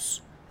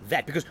lose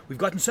that, because we've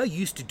gotten so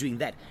used to doing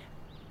that.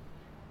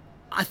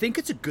 I think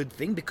it's a good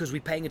thing, because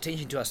we're paying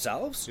attention to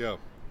ourselves.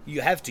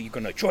 You have to, you've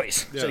got no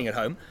choice sitting at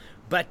home.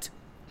 But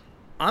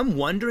I'm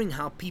wondering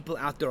how people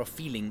out there are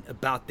feeling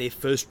about their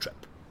first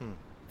trip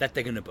that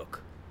they're going to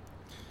book.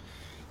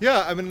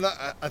 I mean,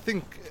 I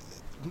think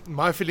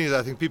my feeling is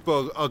I think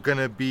people are going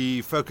to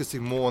be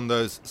focusing more on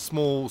those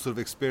small sort of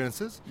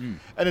experiences.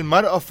 And it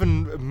might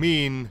often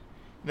mean,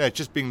 you know,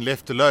 just being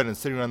left alone and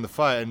sitting around the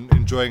fire and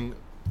enjoying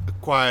a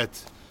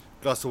quiet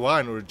glass of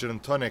wine or a gin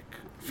and tonic.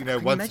 You know,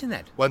 imagine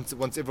that. Once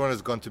everyone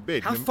has gone to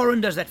bed. How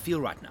foreign does that feel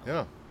right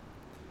now?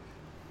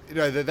 You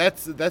know,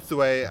 that's the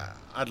way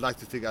I'd like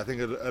to think. I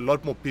think a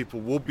lot more people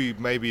will be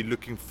maybe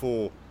looking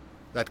for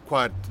that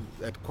quiet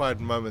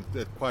moment,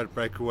 that quiet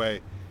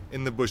breakaway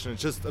in the bush, and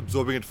just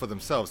absorbing it for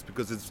themselves,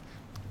 because it's,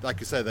 like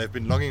you say, they've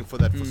been longing for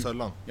that for so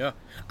long.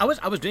 I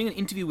was doing an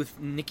interview with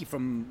Nikki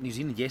from New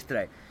Zealand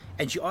yesterday,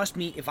 and she asked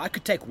me if I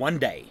could take one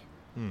day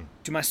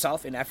to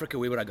myself in Africa,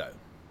 where would I go?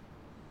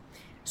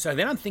 So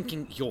then I'm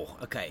thinking,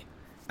 okay.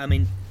 I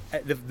mean,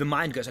 the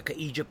mind goes, okay,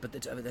 Egypt, but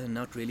it's over there,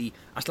 not really.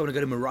 I still want to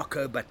go to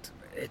Morocco, but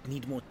it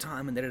needs more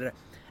time, and da-da-da.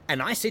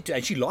 And I said to her,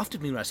 and she laughed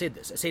at me when I said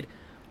this. I said,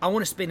 I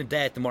want to spend a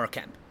day at the Mara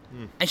camp.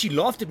 And she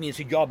laughed at me and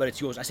said, yeah, but it's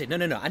yours. I said, no,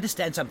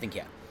 understand something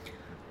here.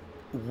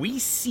 We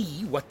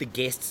see what the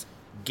guests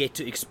get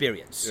to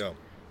experience.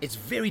 It's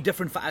very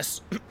different for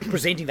us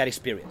presenting that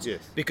experience.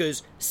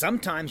 Because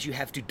sometimes you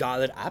have to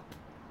dial it up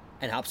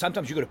and help.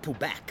 Sometimes you've got to pull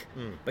back.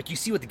 But you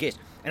see what the guests...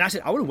 And I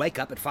said, I want to wake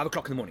up at 5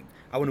 o'clock in the morning.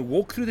 I want to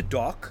walk through the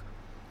dark,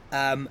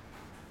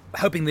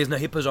 hoping there's no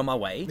hippos on my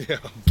way. Yeah.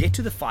 Get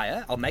to the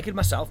fire. I'll make it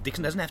myself.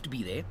 Dixon doesn't have to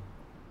be there.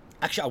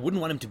 Actually, I wouldn't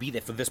want him to be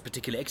there for this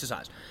particular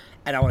exercise.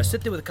 And I want to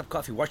sit there with a cup of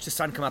coffee, watch the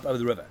sun come up over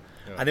the river.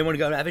 Yeah. I then want to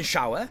go and have a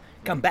shower,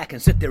 come back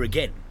and sit there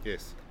again.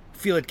 Yes.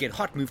 Feel it get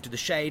hot, move to the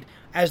shade.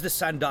 As the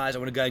sun dies, I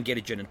want to go and get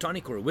a gin and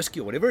tonic or a whiskey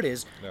or whatever it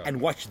is, Yeah.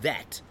 and watch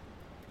that.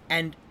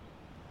 And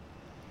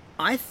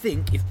I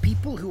think if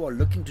people who are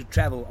looking to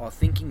travel are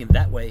thinking in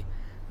that way,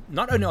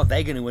 not only are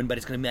they going to win, but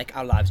it's going to make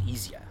our lives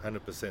easier.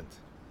 100%.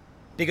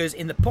 Because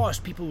in the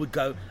past, people would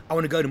go, I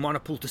want to go to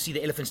Monopool to see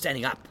the elephant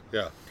standing up.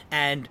 Yeah.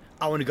 And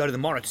I want to go to the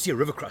Mara to see a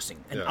river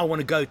crossing. And Yeah. I want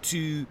to go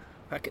to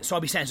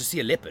Swabi Sands to see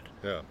a leopard.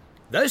 Yeah.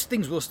 Those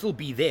things will still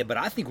be there, but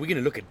I think we're going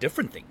to look at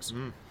different things.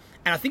 And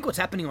I think what's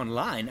happening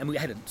online, and we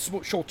had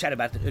a short chat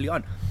about it early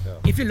on, Yeah.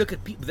 if you look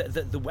at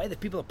the way that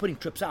people are putting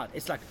trips out,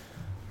 it's like,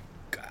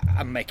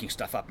 I'm making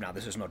stuff up now,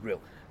 this is not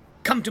real.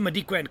 Come to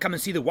Madikwe and come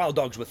and see the wild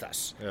dogs with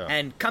us. Yeah.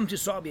 And come to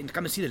Swabi and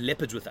come and see the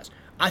leopards with us.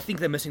 I think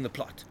they're missing the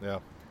plot. Yeah.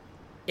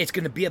 It's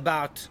going to be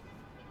about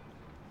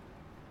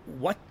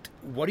what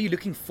are you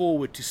looking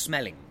forward to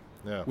smelling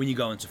Yeah. when you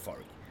go on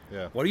safari?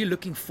 Yeah. What are you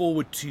looking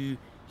forward to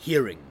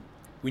hearing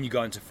when you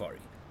go on safari?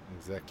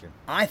 Exactly.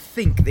 I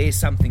think there's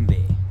something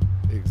there.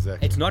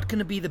 Exactly. It's not going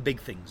to be the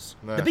big things.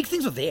 No. The big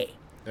things are there.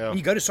 Yeah. When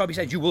you go to Swabi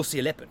Sands, you will see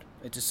a leopard.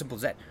 It's as simple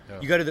as that.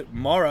 Yeah. You go to the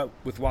Mara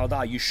with Wild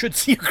Eye, you should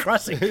see a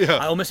crossing. Yeah.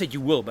 I almost said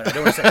you will, but I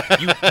don't want to say.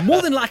 You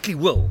more than likely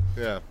will.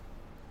 Yeah.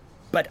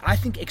 But I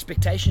think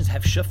expectations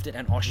have shifted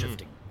and are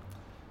shifting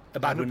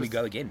about when we 100%.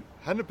 go again.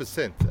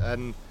 100%.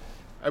 And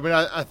I mean,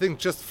 I think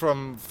just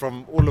from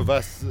all of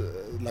us,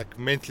 like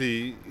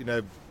mentally,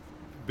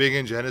 being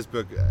in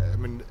Johannesburg, I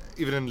mean,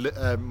 even in,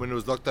 when it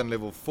was lockdown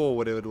level 4,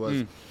 whatever it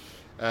was,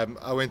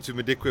 I went to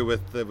Madikwe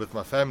with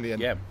my family.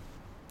 And Yeah.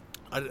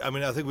 I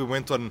mean, I think we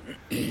went on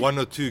 1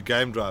 or 2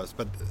 game drives.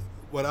 But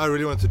what I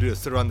really wanted to do is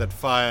sit around that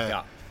fire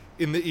Yeah.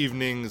 in the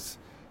evenings,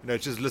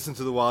 just listen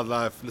to the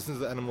wildlife, listen to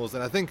the animals.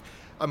 And I think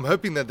I'm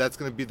hoping that that's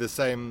going to be the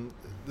same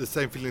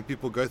feeling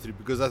people go through,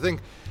 because I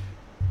think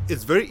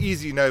it's very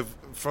easy,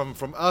 from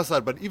our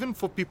side, but even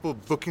for people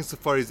booking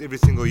safaris every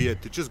single year,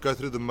 to just go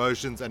through the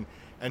motions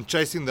and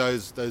chasing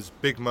those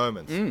big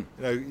moments.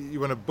 You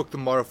want to book the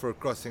Mara for a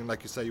crossing,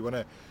 like you say, you want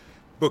to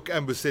book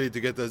Amboseli to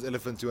get those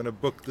elephants, you want to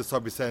book the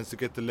Swabi Sands to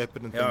get the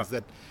leopard and things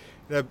Yeah.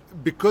 that,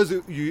 because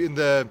you're in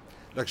the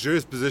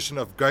luxurious position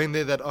of going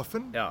there that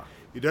often, Yeah.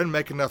 you don't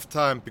make enough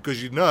time,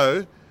 because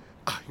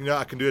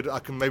I can do it. I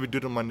can maybe do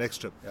it on my next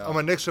trip. Yeah. On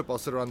my next trip, I'll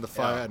sit around the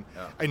fire,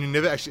 Yeah. and you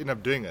never actually end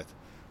up doing it.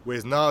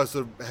 Whereas now,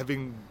 sort of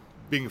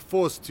being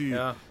forced to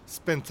Yeah.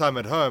 spend time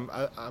at home,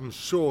 I'm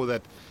sure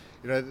that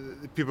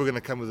people are going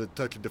to come with a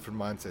totally different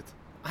mindset.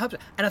 I hope so.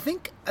 And I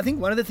think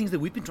one of the things that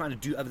we've been trying to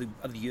do over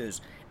the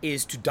years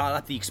is to dial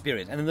up the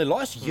experience. And in the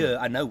last year,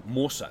 I know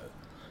more so,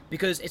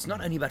 because it's not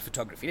only about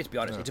photography. Let's be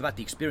honest; it's about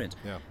the experience.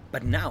 Yeah.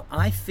 But now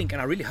I think,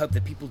 and I really hope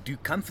that people do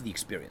come for the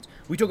experience.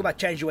 We talk about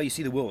change the way you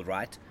see the world,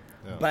 right?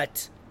 Yeah.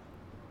 But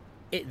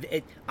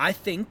I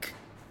think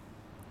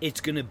it's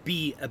going to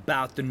be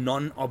about the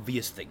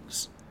non-obvious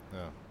things.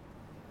 Yeah.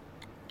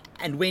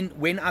 And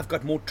when I've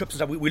got more trips and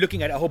stuff, we're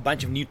looking at a whole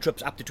bunch of new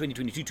trips up to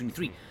 2022,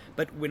 23.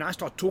 But when I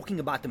start talking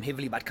about them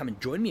heavily, about come and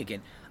join me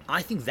again,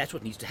 I think that's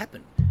what needs to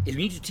happen. Is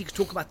we need to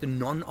talk about the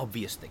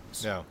non-obvious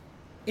things. Yeah.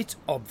 It's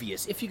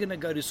obvious. If you're going to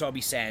go to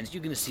Swabi Sands,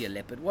 you're going to see a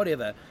leopard,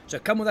 whatever. So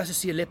come with us to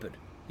see a leopard.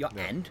 Yeah.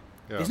 And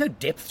Yeah. there's no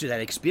depth to that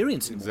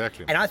experience anymore.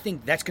 Exactly. And I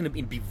think that's going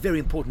to be very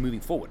important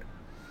moving forward.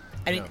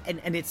 And Yeah.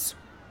 and it's,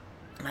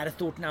 I had a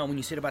thought now when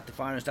you said about the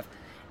fire and stuff,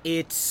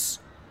 it's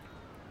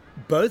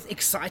both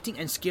exciting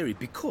and scary,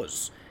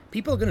 because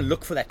people are going to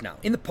look for that now.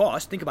 In the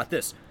past, think about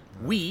this.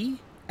 We,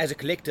 as a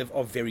collective,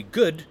 are very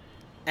good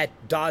at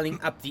dialing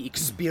up the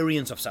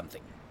experience of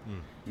something.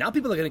 Now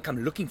people are going to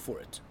come looking for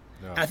it.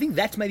 Yeah. And I think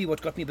that's maybe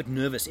what got me a bit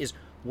nervous, is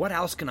what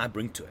else can I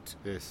bring to it?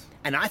 Yes.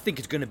 And I think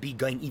it's going to be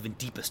going even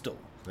deeper still.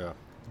 Yeah.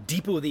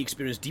 Deeper with the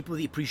experience, deeper with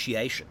the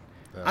appreciation.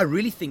 Yeah.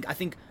 I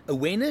think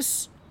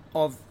awareness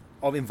of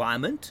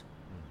environment,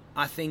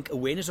 I think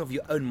awareness of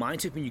your own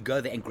mindset when you go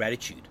there, and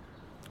gratitude.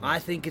 I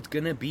think it's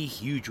going to be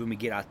huge when we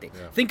get out there.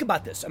 Yeah. Think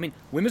about this. I mean,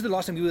 when was the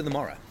last time you were in the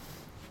Mara?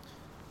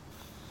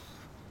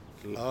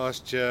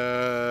 Last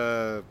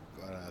year,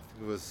 I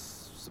think it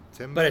was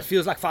September. But it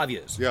feels like 5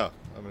 years. Yeah.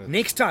 I mean,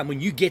 Next time when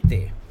you get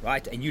there,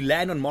 right, and you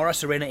land on Mara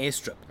Serena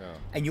airstrip, Yeah.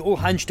 and you're all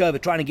hunched over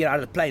trying to get out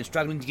of the plane,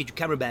 struggling to get your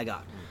camera bag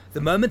out,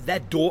 the moment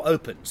that door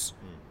opens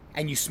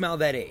and you smell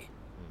that air,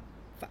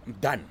 I'm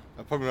done.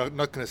 I'm probably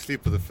not going to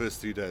sleep for the first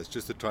 3 days,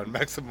 just to try and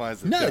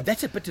maximize it. No, Yeah.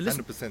 that's it. But to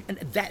listen, 100%. and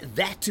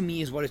that to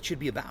me is what it should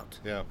be about.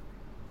 Yeah.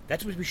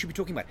 That's what we should be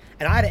talking about.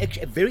 And I had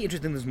a very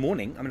interesting this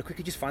morning. I'm going to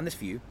quickly just find this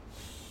for you.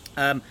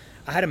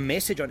 I had a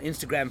message on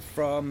Instagram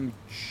from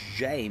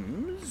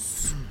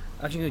James.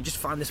 I'm actually going to just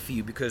find this for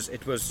you, because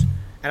it was,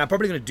 and I'm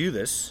probably going to do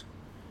this.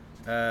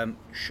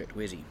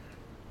 Where's he?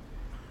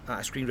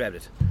 I screen grabbed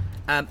it.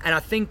 And I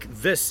think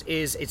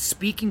it's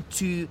speaking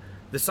to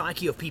the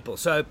psyche of people.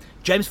 So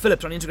James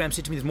Phillips on Instagram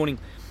said to me this morning,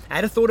 I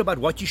had a thought about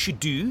what you should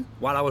do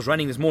while I was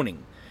running this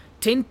morning.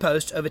 10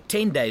 posts over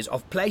 10 days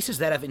of places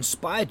that have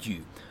inspired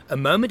you. A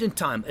moment in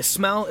time, a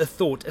smell, a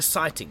thought, a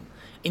sighting.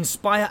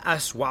 Inspire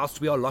us whilst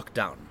we are locked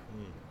down.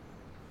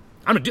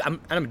 I'm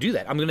gonna do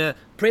that. I'm gonna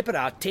prep it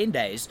out 10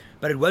 days,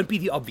 but it won't be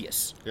the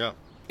obvious. Yeah.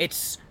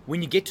 It's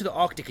when you get to the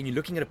Arctic and you're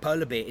looking at a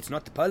polar bear, it's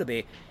not the polar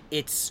bear,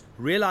 it's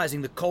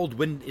realizing the cold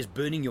wind is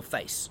burning your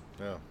face.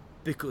 Yeah.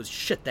 Because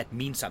shit, that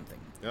means something.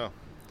 Yeah.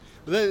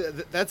 Well,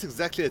 that's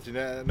exactly it. You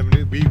know, and I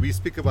mean, we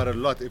speak about it a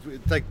lot. If we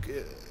take,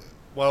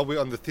 while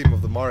we're on the theme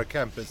of the Mara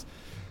campus,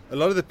 a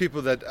lot of the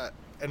people that,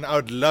 and I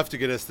would love to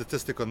get a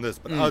statistic on this,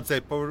 but I would say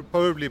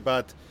probably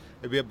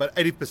maybe about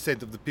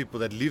 80% of the people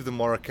that leave the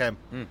Mara camp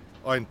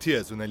are in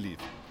tears when they leave.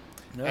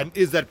 No. And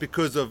is that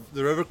because of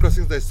the river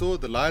crossings they saw,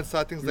 the lion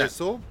sightings they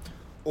saw,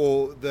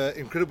 or the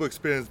incredible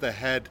experience they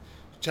had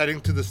chatting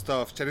to the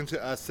staff, chatting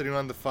to us, sitting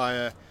around the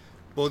fire,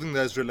 building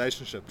those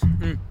relationships?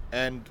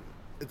 And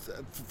it's,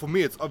 for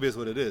me, it's obvious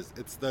what it is.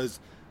 It's those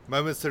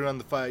moments sitting around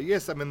the fire.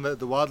 Yes, I mean,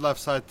 the wildlife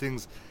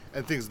sightings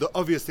and things, the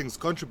obvious things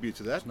contribute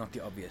to that. It's not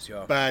the obvious,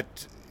 yeah.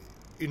 But,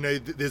 you know,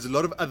 there's a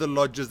lot of other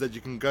lodges that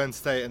you can go and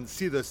stay and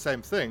see those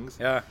same things.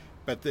 Yeah.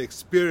 But the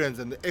experience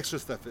and the extra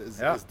stuff is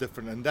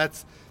different, and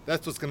that's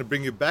what's going to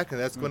bring you back, and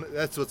that's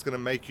what's going to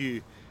make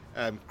you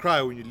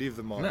cry when you leave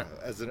the Mara,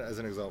 as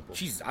an example.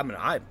 Jeez, I mean,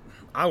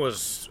 I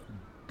was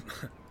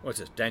what's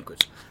this?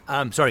 Dankwitz.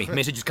 Sorry,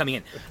 messages coming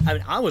in. I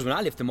mean, when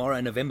I left the Mara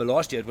in November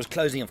last year, it was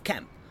closing of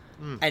camp,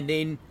 and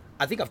then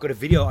I think I've got a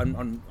video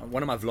on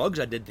one of my vlogs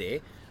I did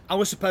there. I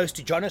was supposed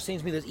to. Jono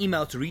sends me this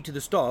email to read to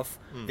the staff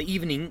the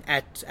evening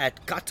at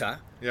Kata,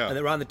 and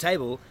around the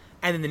table.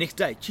 And then the next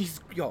day, geez,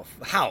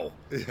 how?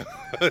 Yeah.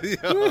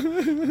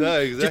 No,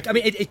 exactly. I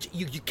mean,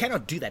 you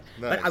cannot do that.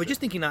 No, but I was just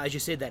thinking now, as you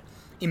said that,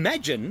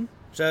 imagine,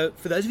 so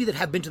for those of you that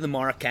have been to the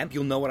Mara camp,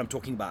 you'll know what I'm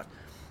talking about.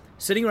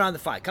 Sitting around the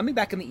fire, coming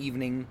back in the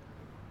evening,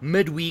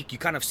 midweek, you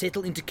kind of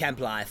settle into camp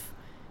life.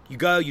 You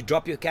go, you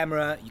drop your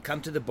camera, you come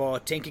to the bar,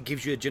 Tenke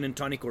gives you a gin and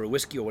tonic or a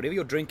whiskey or whatever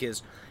your drink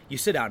is, you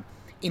sit down.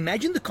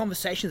 Imagine the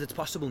conversations that's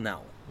possible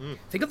now.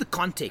 Think of the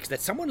context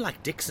that someone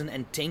like Dixon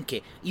and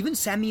Tenke, even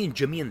Sammy and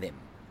Jimmy and them,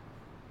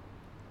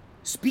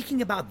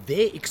 speaking about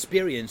their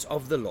experience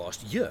of the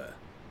last year.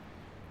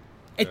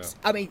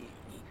 I mean,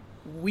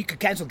 we could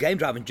cancel Game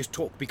Drive and just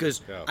talk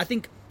because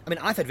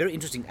I've had very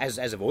interesting, as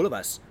of all of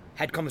us,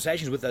 had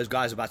conversations with those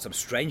guys about some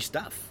strange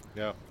stuff.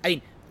 Yeah. I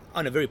mean,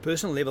 on a very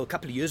personal level, a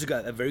couple of years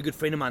ago, a very good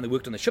friend of mine that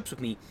worked on the ships with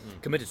me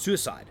committed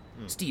suicide.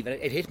 Steve, and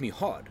it hit me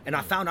hard. And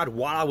I found out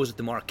while I was at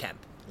the Mara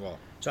camp. Wow.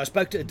 So I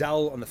spoke to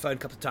Adele on the phone a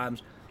couple of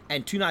times,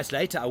 and 2 nights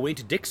later, I went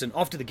to Dixon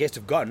after the guests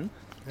have gone,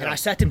 and I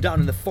sat him down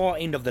in the far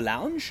end of the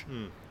lounge,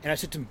 and I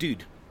said to him,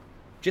 dude,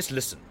 just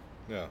listen.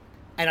 Yeah.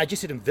 And I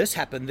just said to him, this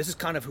happened, this is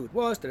kind of who it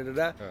was,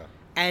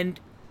 And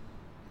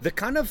the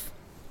kind of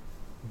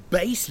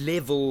base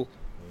level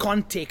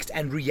context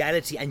and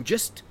reality and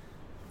just,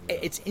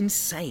 it's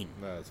insane.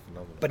 No, it's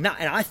phenomenal. But now,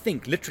 and I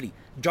think, literally,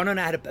 John and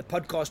I had a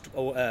podcast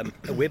or a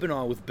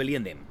webinar with Billy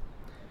and them,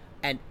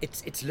 and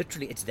it's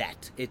literally, it's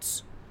that.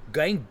 It's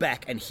going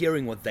back and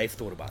hearing what they've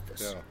thought about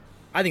this. Yeah.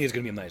 I think it's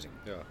going to be amazing.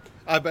 Yeah.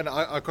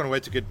 I can't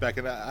wait to get back,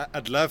 and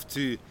I'd love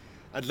to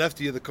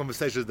hear the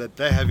conversations that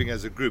they're having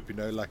as a group. You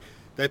know, like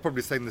they're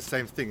probably saying the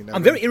same thing. You know?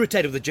 I'm very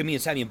irritated with Jimmy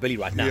and Sammy and Billy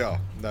right now. Yeah,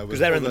 no, because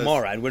they're in the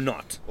Mara and we're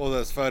not. All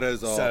those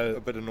photos are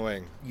a bit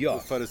annoying. Yeah, the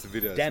photos and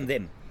videos. Damn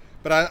them.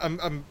 But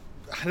I'm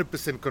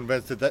 100%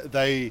 convinced that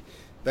they're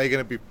going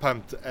to be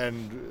pumped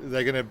and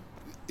they're going to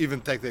even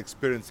take the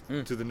experience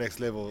to the next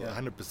level.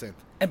 100%.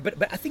 And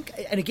but I think,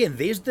 and again,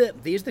 there's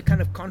the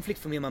kind of conflict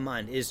for me in my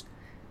mind is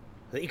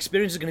the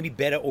experience is going to be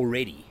better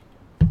already.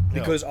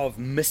 Because of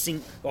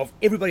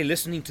everybody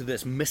listening to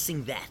this,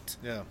 missing that.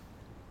 Yeah.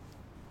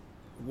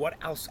 What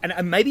else?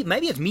 And maybe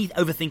it's me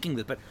overthinking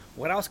this, but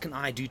what else can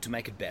I do to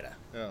make it better?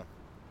 Yeah.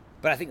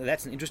 But I think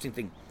that's an interesting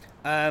thing.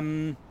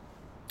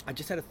 I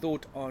just had a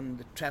thought on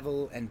the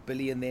travel and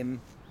Billy and them.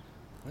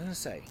 What did I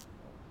say?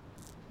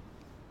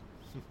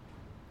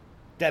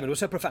 Damn, it was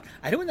so profound.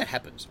 I know when that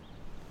happens.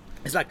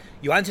 It's like,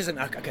 Johan says,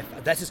 okay,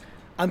 that's just...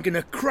 I'm going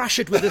to crush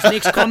it with this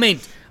next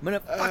comment. I'm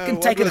going to fucking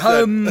take it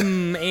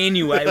home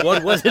anyway.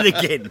 What was it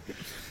again?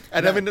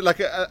 And I mean, like,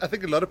 I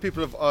think a lot of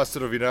people have asked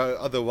sort of, you know,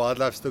 are the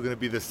wildlife still going to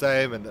be the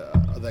same? And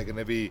are they going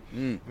to be,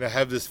 you know,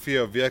 have this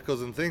fear of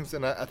vehicles and things?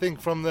 And I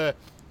think from the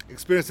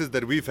experiences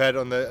that we've had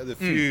on the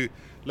few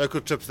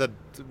local trips that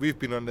we've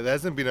been on, there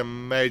hasn't been a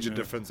major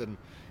difference in,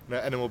 you know,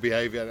 animal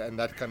behavior and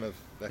that kind of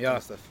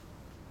stuff.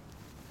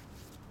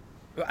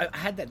 I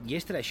had that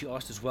yesterday. She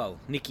asked as well,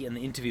 Nikki, in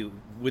the interview,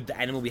 would the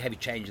animal behavior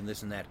change and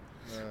this and that?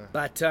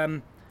 But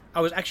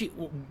I was actually,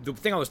 the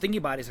thing I was thinking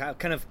about is how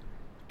kind of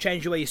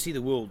change the way you see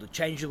the world,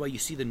 change the way you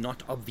see the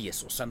not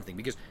obvious or something,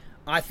 because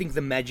I think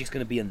the magic's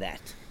going to be in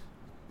that.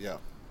 Yeah.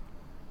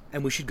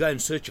 And we should go in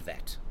search of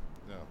that.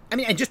 Yeah. I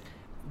mean, and just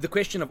the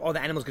question of, are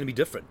the animals going to be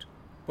different?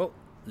 Well,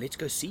 let's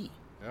go see.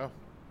 Yeah.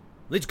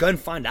 Let's go and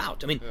find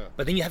out. I mean,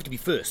 but then you have to be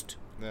first.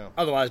 Yeah.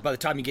 Otherwise, by the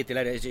time you get there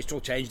later, it's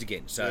all changed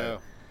again. So. Yeah.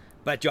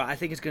 But I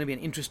think it's going to be an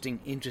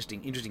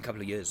interesting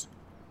couple of years.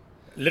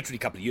 Literally a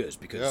couple of years,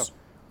 because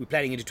we're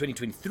planning into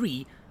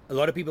 2023, A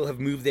lot of people have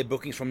moved their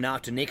bookings from now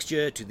to next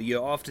year, to the year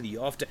after, the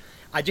year after.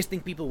 I just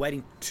think people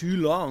waiting too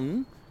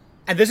long,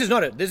 and this is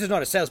not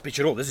a sales pitch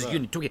at all. This is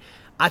you talking.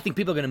 I think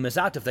people are going to miss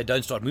out if they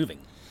don't start moving.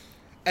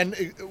 And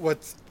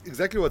what's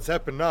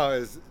happened now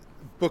is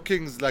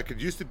bookings, like it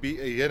used to be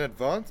a year in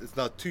advance, it's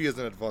now 2 years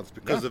in advance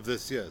because of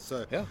this year.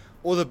 So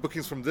all the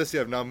bookings from this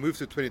year have now moved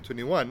to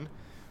 2021,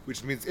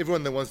 which means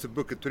everyone that wants to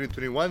book at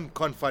 2021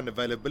 can't find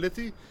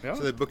availability, so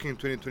they're booking in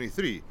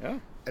 2023. Yeah.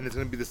 And it's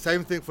going to be the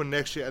same thing for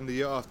next year and the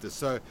year after.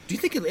 So do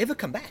you think it'll ever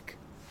come back?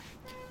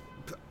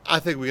 I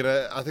think it's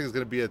going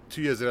to be a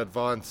 2 years in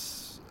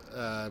advance.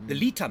 The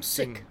lead time's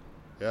sick.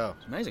 Yeah,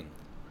 it's amazing.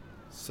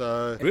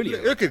 So really,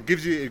 look, it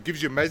gives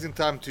you amazing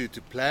time to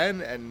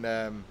plan and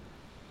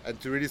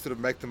to really sort of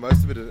make the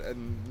most of it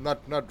and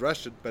not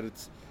rush it. But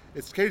it's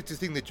scary to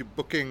think that you're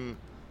booking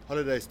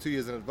holidays 2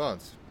 years in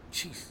advance.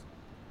 Jeez.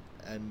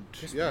 And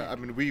I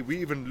mean, we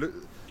even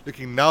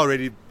looking now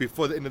already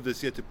before the end of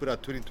this year to put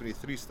out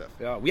 2023 stuff.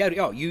 Yeah, we had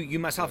you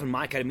myself and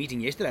Mike had a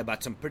meeting yesterday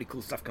about some pretty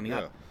cool stuff coming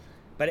up.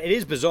 But it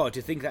is bizarre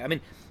to think that. I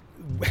mean,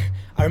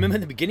 I remember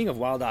in the beginning of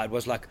Wild Eye, it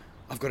was like,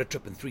 I've got a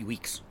trip in 3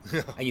 weeks.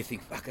 And you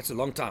think, fuck, that's a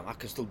long time. I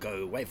can still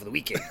go away for the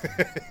weekend.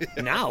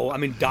 Now, I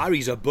mean,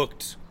 diaries are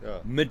booked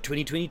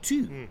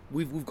mid-2022.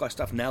 We've got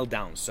stuff nailed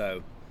down.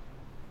 So,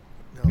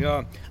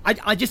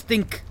 I just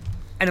think,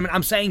 and I mean,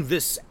 I'm saying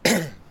this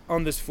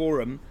on this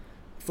forum,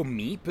 for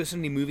me,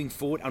 personally, moving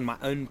forward on my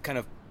own kind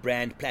of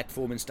brand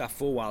platform and stuff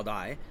for Wild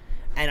Eye,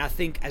 and I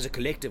think as a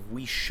collective,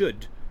 we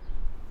should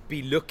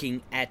be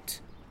looking at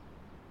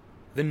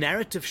the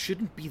narrative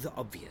shouldn't be the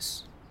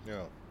obvious.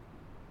 Yeah.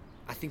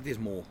 I think there's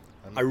more.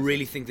 100%. I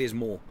really think there's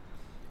more.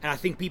 And I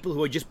think people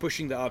who are just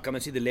pushing come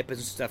and see the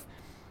leopards and stuff,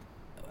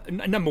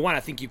 number one,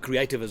 I think you're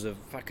creative as a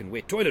fucking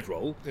wet toilet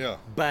roll. Yeah.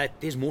 But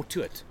there's more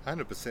to it.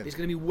 100%. There's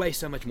going to be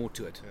so much more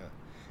to it. Yeah.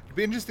 It'd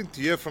be interesting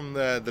to hear from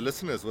the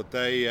listeners what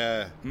they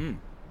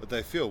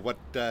feel,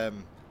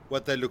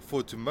 what they look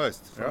forward to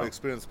most from an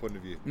experience point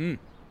of view.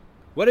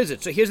 What is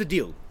it? So here's the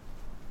deal.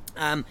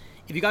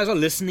 If you guys are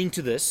listening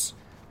to this,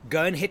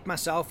 go and hit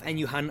myself and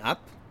Johan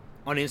up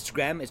on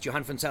Instagram. It's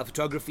Johan van Zyl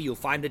Photography. You'll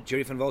find it.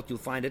 Jerry van Walt, you'll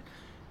find it.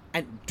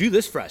 And do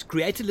this for us.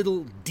 Create a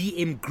little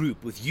DM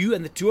group with you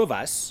and the two of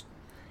us,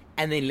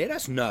 and then let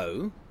us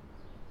know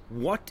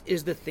what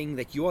is the thing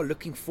that you are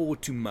looking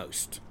forward to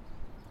most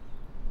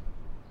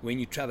when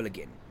you travel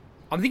again.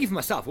 I'm thinking for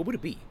myself, what would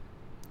it be?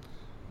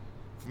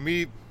 For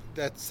me,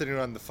 that's sitting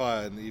around the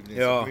fire in the evening.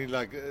 Yeah. So for me,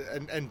 like,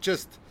 and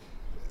just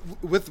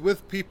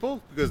with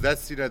people, because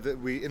that's that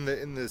we in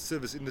the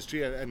service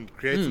industry and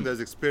creating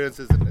those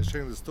experiences and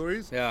sharing the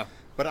stories. Yeah.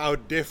 But I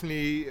would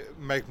definitely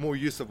make more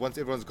use of once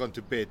everyone's gone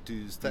to bed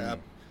to stay up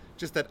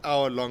just that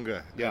hour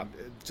longer. Yeah.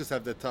 And just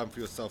have that time for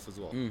yourself as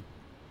well.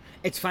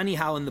 It's funny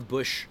how in the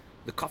bush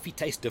the coffee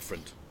tastes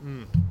different.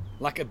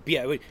 Like a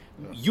beer.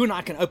 You and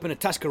I can open a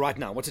Tusker right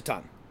now. What's the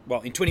time?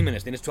 Well, in 20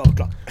 minutes, then it's 12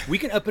 o'clock. We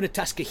can open a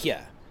Tusker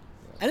here.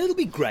 And it'll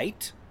be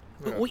great.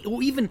 Yeah.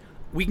 Or even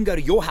we can go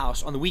to your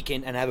house on the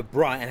weekend and have a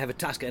braai and have a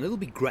Tusker, and it'll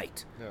be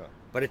great. Yeah.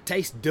 But it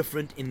tastes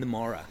different in the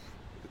Mara.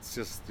 It's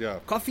just,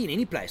 Coffee in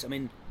any place. I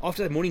mean,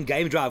 after that morning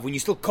game drive, when you're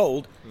still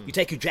cold, you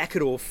take your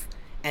jacket off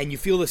and you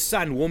feel the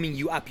sun warming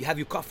you up. You have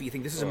your coffee. You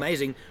think, this is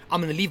amazing. I'm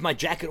going to leave my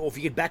jacket off.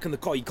 You get back in the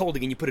car. You're cold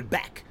again. You put it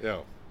back.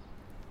 Yeah.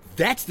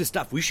 That's the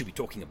stuff we should be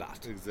talking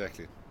about.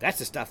 Exactly. That's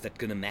the stuff that's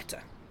going to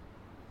matter.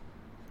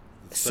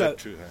 It's so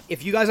true, huh?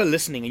 If you guys are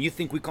listening and you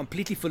think we're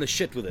completely full of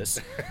shit with this,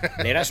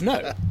 let us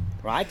know,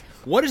 right?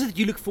 What is it that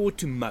you look forward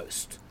to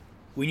most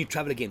when you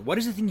travel again? What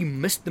is the thing you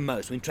missed the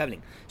most when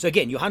traveling? So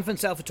again, Johan van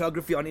Zyl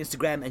Photography on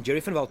Instagram and Jerry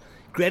van Walt,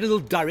 create a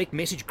little direct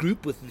message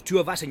group with the two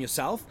of us and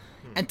yourself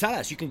and tell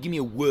us. You can give me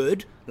a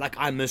word like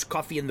I miss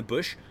coffee in the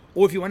bush,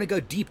 or if you want to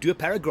go deep, do a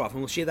paragraph and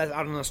we'll share that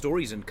out on our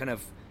stories and kind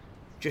of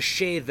just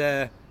share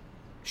the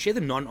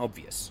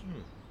non-obvious.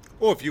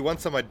 Or if you want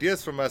some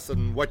ideas from us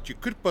on what you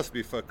could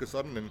possibly focus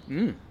on, then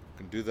you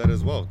can do that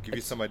as well. Give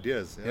you some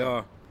ideas.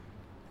 Yeah.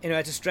 Anyway,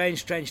 it's a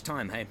strange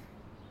time, hey?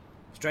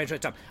 Strange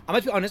time. I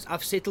must be honest,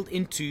 I've settled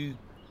into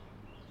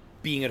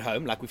being at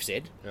home, like we've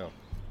said. Yeah.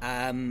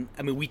 I mean,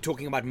 we're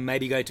talking about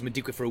maybe going to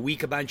Madikwe for a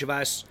week, a bunch of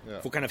us,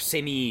 for kind of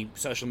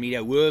semi-social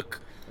media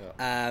work.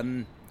 Yeah.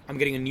 I'm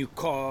getting a new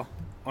car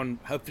on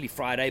hopefully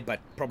Friday, but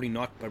probably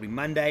not, probably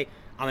Monday.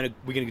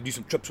 We're going to do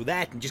some trips with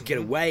that and just get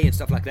away and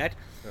stuff like that.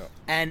 Yeah.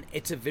 And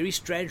it's a very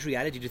strange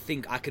reality to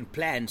think I can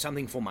plan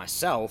something for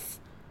myself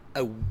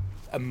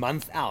a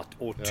month out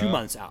or 2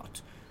 months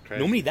out. Crazy.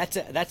 Normally that's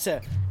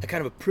a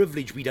kind of a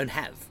privilege we don't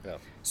have. Yeah.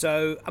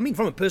 So, I mean,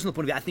 from a personal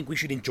point of view, I think we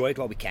should enjoy it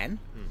while we can.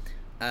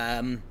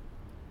 And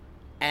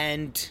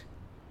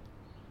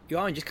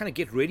just kind of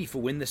get ready for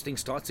when this thing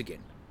starts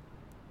again.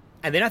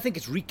 And then I think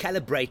it's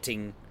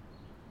recalibrating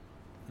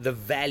the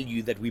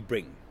value that we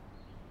bring.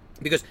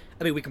 Because,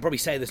 I mean, we can probably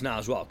say this now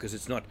as well, because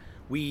it's not,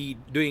 we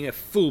doing a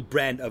full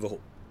brand overhaul.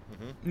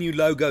 New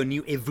logo,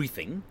 new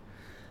everything.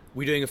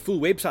 We're doing a full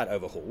website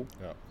overhaul.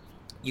 Yeah.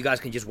 You guys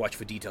can just watch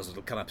for details.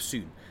 It'll come up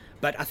soon.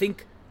 But I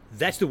think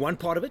that's the one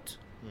part of it.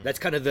 That's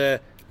kind of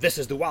this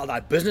is the Wild Eye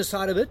business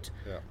side of it.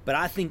 Yeah. But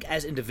I think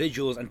as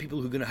individuals and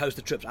people who are going to host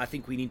the trips, I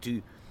think we need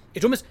to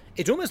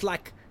It's almost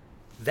like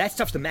that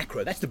stuff's the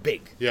macro. That's the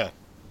big. Yeah.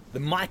 The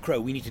micro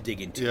we need to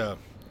dig into. Yeah,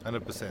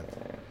 100%.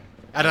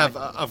 And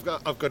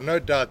I've got no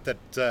doubt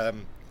that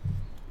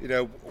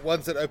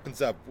once it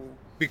opens up,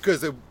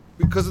 because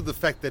of the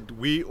fact that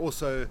we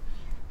also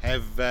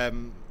have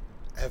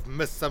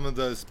missed some of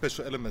those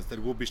special elements,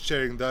 that we'll be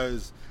sharing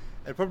those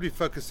and probably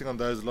focusing on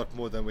those a lot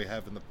more than we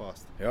have in the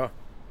past. Yeah,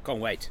 can't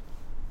wait.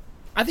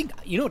 I think,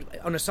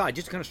 on a side,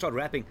 just to kind of start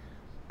wrapping,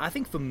 I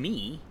think for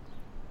me,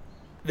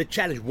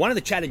 one of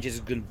the challenges is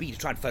going to be to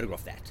try and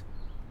photograph that.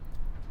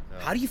 Yeah.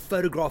 How do you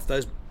photograph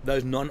those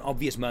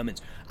non-obvious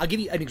moments? I'll give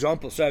you an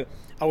example. So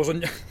I was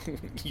on,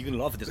 you're going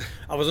to laugh at this,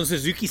 I was on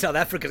Suzuki South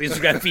Africa's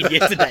Instagram feed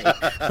yesterday,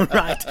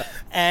 right?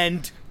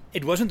 And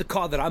it wasn't the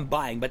car that I'm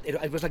buying, but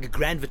it was like a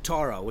Grand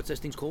Vitara. What's those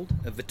things called?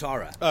 A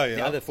Vitara. Oh, yeah.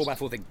 The other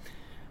 4x4 thing.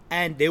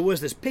 And there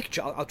was this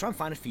picture, I'll try and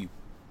find it for you,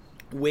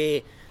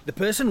 where the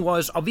person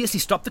was obviously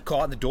stopped the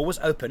car and the door was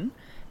open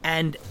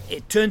and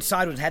it turned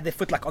sideways and had their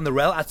foot like on the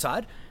rail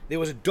outside. There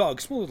was a dog,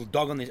 small little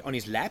dog on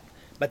his lap,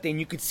 but then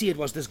you could see it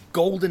was this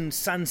golden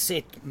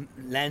sunset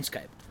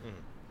landscape. Mm.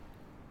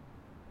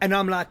 And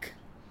I'm like,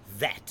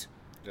 that.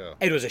 Yeah.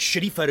 It was a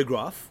shitty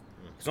photograph.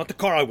 It's not the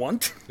car I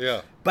want.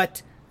 Yeah.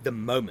 But the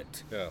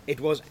moment. Yeah. It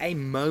was a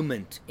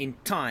moment in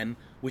time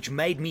which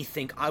made me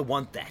think, I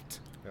want that.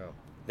 Yeah.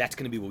 That's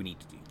going to be what we need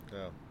to do.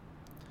 Yeah.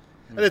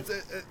 And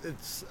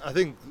it's I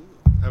think,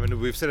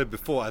 we've said it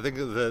before, I think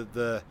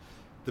the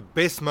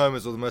best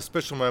moments or the most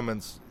special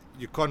moments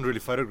you can't really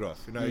photograph.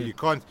 You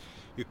can't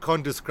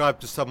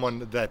describe to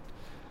someone that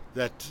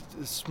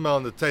smell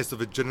and the taste of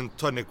a gin and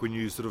tonic when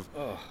you sort of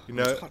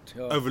hot,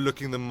 yeah.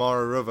 overlooking the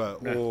Mara River,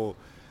 yeah. or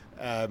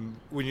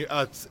when you're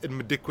out in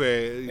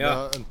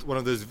Madikwe, and one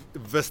of those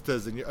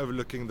vistas and you're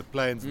overlooking the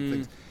plains and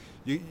things.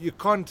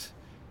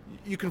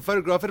 You can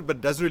photograph it, but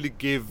it doesn't really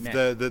give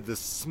the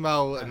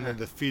smell and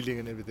the feeling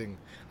and everything.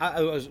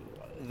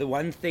 The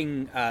one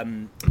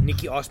thing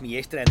Nikki asked me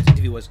yesterday in this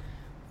interview was,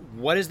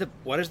 what is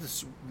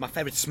my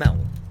favorite smell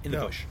in the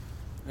bush?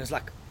 And it's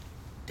like,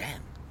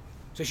 damn.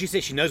 So she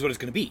says she knows what it's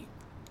going to be.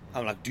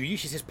 I'm like, do you?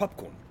 She says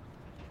popcorn.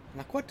 I'm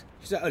like, what?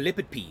 She said,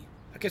 leopard pea.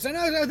 Okay, so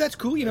no, that's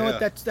cool. You know what?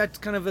 That's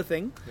kind of a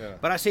thing. Yeah.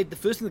 But I said the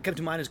first thing that came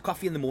to mind is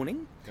coffee in the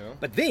morning. Yeah.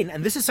 But then,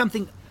 and this is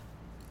something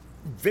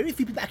very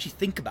few people actually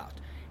think about,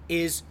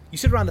 is you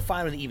sit around the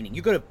fire in the evening.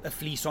 You got a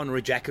fleece on or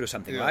a jacket or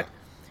something, right?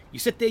 You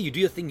sit there, you do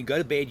your thing, you go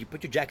to bed, you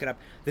put your jacket up.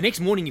 The next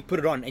morning you put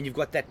it on and you've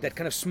got that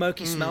kind of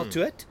smoky smell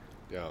to it.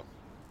 Yeah.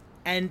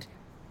 And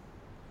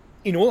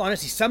in all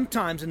honesty,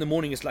 sometimes in the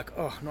morning it's like,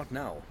 oh, not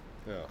now.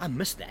 Yeah. I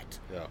miss that.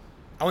 Yeah.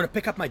 I want to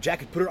pick up my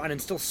jacket, put it on,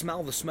 and still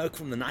smell the smoke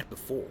from the night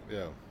before.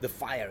 Yeah. The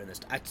fire and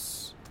there's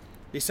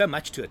so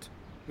much to it.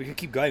 We can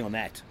keep going on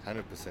that.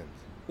 100%.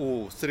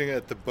 Or sitting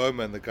at the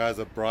Boma and the guys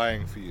are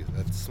braaiing for you.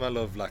 That smell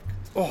of like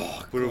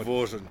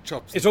boerewors and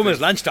chops. It's almost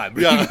lunchtime.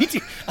 Yeah.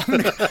 I'm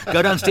going to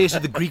go downstairs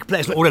to the Greek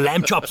place and order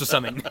lamb chops or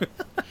something.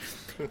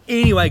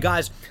 Anyway,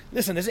 guys,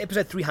 listen, this is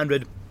episode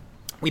 300.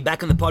 We're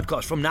back on the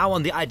podcast. From now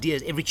on, the idea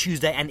is every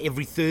Tuesday and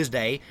every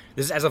Thursday.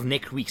 This is as of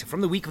next week. So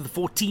from the week of the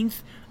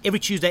 14th, every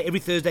Tuesday, every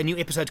Thursday, new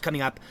episodes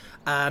coming up.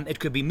 It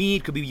could be me,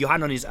 it could be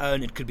Johan on his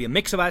own, it could be a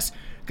mix of us.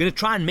 Going to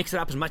try and mix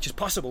it up as much as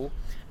possible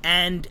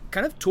and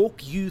kind of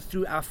talk you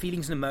through our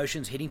feelings and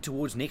emotions heading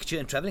towards next year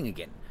and traveling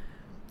again.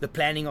 The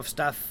planning of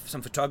stuff,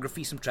 some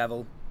photography, some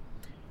travel.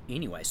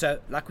 Anyway,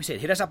 so like we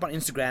said, hit us up on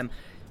Instagram.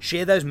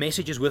 Share those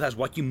messages with us,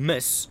 what you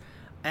miss.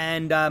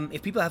 And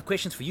if people have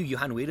questions for you,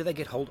 Johan, where do they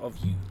get hold of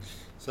you?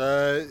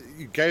 So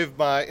you gave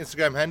my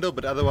Instagram handle,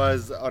 but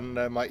otherwise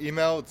on my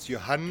email, it's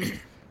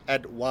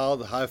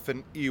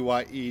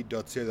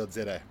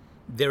johan@wild-eye.co.za.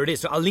 There it is.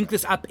 So I'll link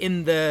this up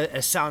in the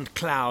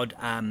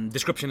SoundCloud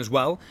description as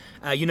well.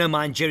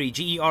 Mine, Jerry,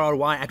 Gerry,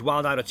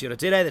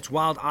 @wildeye.co.za. That's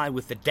wild eye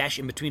with the dash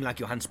in between, like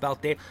Johan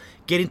spelt there.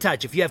 Get in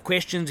touch. If you have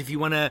questions, if you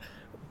want to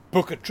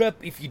book a trip,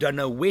 if you don't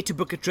know where to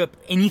book a trip,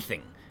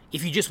 anything.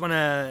 If you just want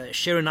to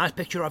share a nice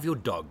picture of your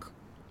dog,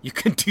 you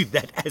can do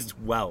that as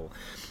well.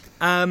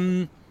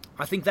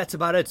 I think that's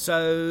about it.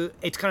 So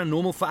it's kind of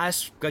normal for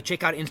us. Go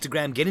check out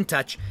Instagram, get in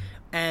touch.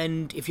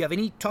 And if you have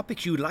any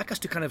topics you would like us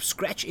to kind of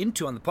scratch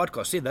into on the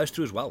podcast, send those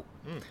through as well.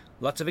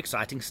 Lots of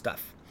exciting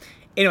stuff.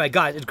 Anyway,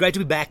 guys, it's great to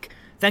be back.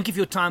 Thank you for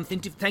your time.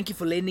 Thank you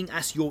for lending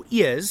us your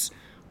ears.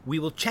 We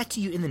will chat to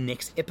you in the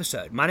next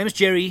episode. My name is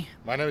Jerry.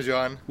 My name is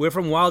Johan. We're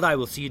from Wild Eye.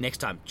 We'll see you next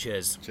time.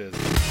 Cheers. Cheers.